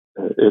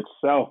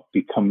itself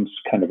becomes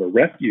kind of a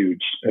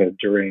refuge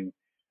during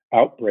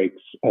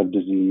outbreaks of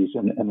disease,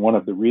 and one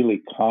of the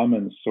really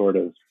common sort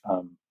of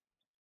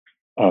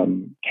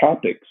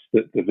topics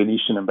that the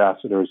Venetian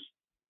ambassadors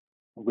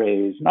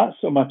raise, not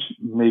so much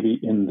maybe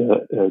in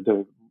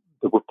the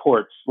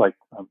reports like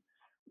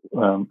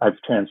I've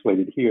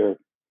translated here,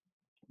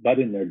 but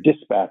in their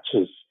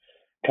dispatches,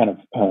 kind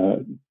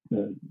of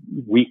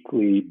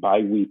weekly,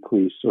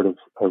 bi-weekly sort of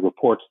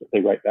reports that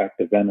they write back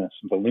to Venice,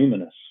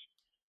 voluminous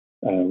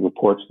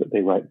reports that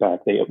they write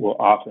back. They will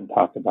often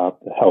talk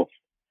about the health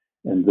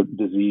and the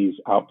disease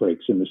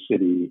outbreaks in the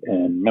city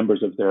and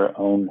members of their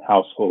own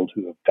household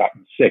who have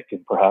gotten sick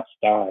and perhaps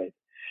died.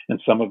 And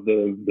some of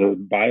the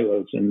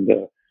bylaws and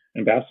the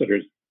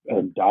ambassadors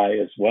die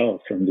as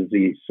well from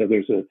disease. So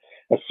there's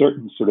a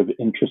certain sort of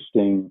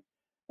interesting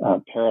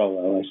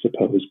parallel, I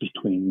suppose,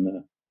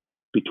 between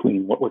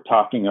what we're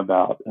talking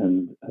about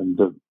and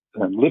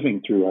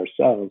living through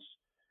ourselves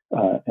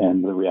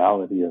and the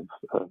reality of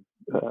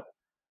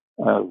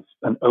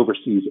an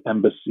overseas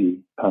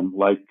embassy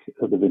like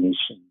the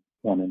Venetian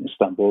one in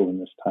Istanbul in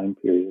this time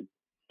period.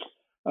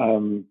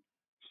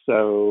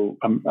 So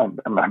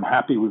I'm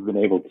happy we've been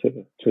able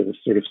to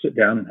sort of sit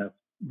down and have,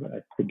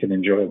 I think, an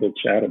enjoyable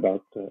chat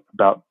about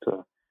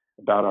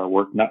our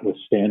work,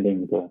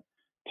 notwithstanding the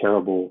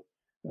terrible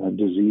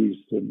disease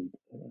and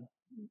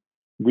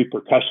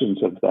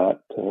repercussions of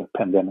that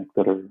pandemic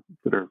that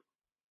are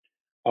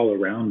all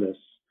around us.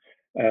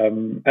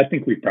 I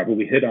think we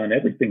probably hit on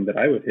everything that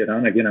I would hit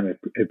on. Again,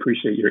 I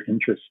appreciate your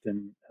interest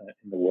in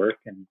the work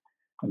and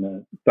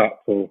the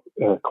thoughtful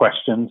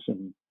questions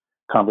and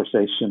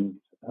conversations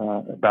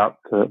about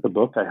the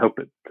book. I hope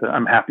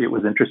I'm happy it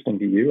was interesting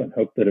to you, and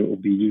hope that it will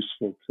be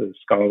useful to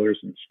scholars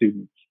and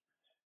students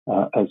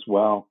as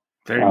well.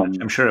 Very much.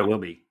 I'm sure it will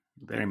be.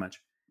 Very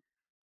much.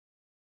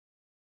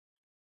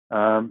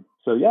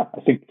 So yeah,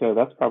 I think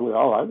that's probably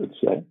all I would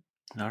say.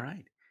 All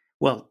right.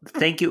 Well,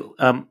 thank you.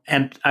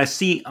 And I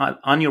see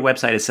on your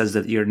website, it says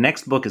that your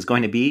next book is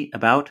going to be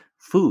about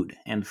food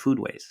and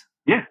foodways.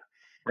 Yeah,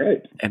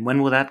 right. And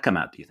when will that come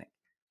out, do you think?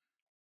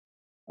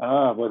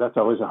 Well, that's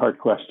always a hard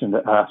question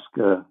to ask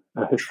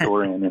a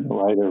historian and a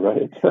writer,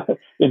 right?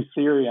 In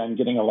theory, I'm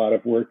getting a lot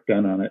of work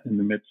done on it in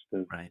the midst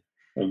of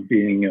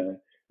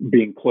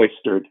being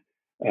cloistered.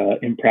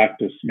 In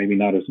practice, maybe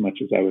not as much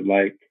as I would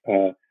like.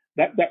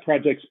 That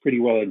project's pretty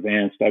well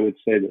advanced. I would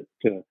say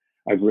that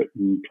I've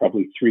written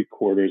probably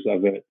 3/4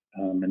 of it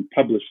and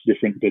published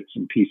different bits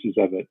and pieces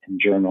of it in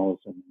journals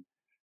and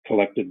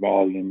collected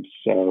volumes.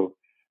 So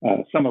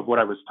some of what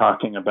I was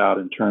talking about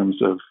in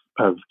terms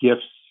of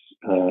gifts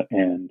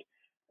and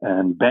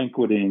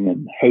banqueting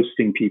and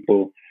hosting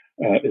people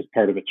is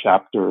part of a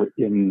chapter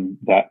in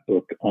that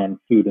book on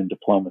food and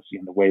diplomacy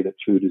and the way that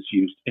food is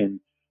used in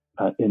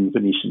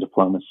Venetian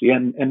diplomacy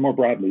and more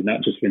broadly,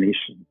 not just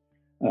Venetian,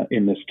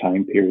 in this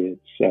time period.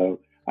 So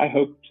I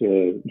hope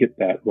to get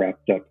that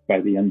wrapped up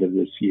by the end of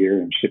this year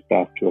and shipped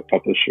off to a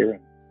publisher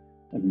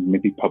and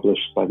maybe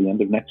published by the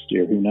end of next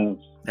year. Who knows?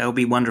 That would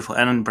be wonderful.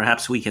 And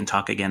perhaps we can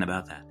talk again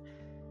about that.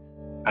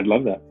 I'd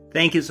love that.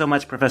 Thank you so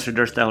much, Professor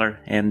Dursteller.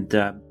 And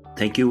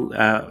thank you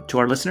to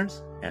our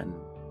listeners. And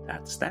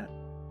that's that.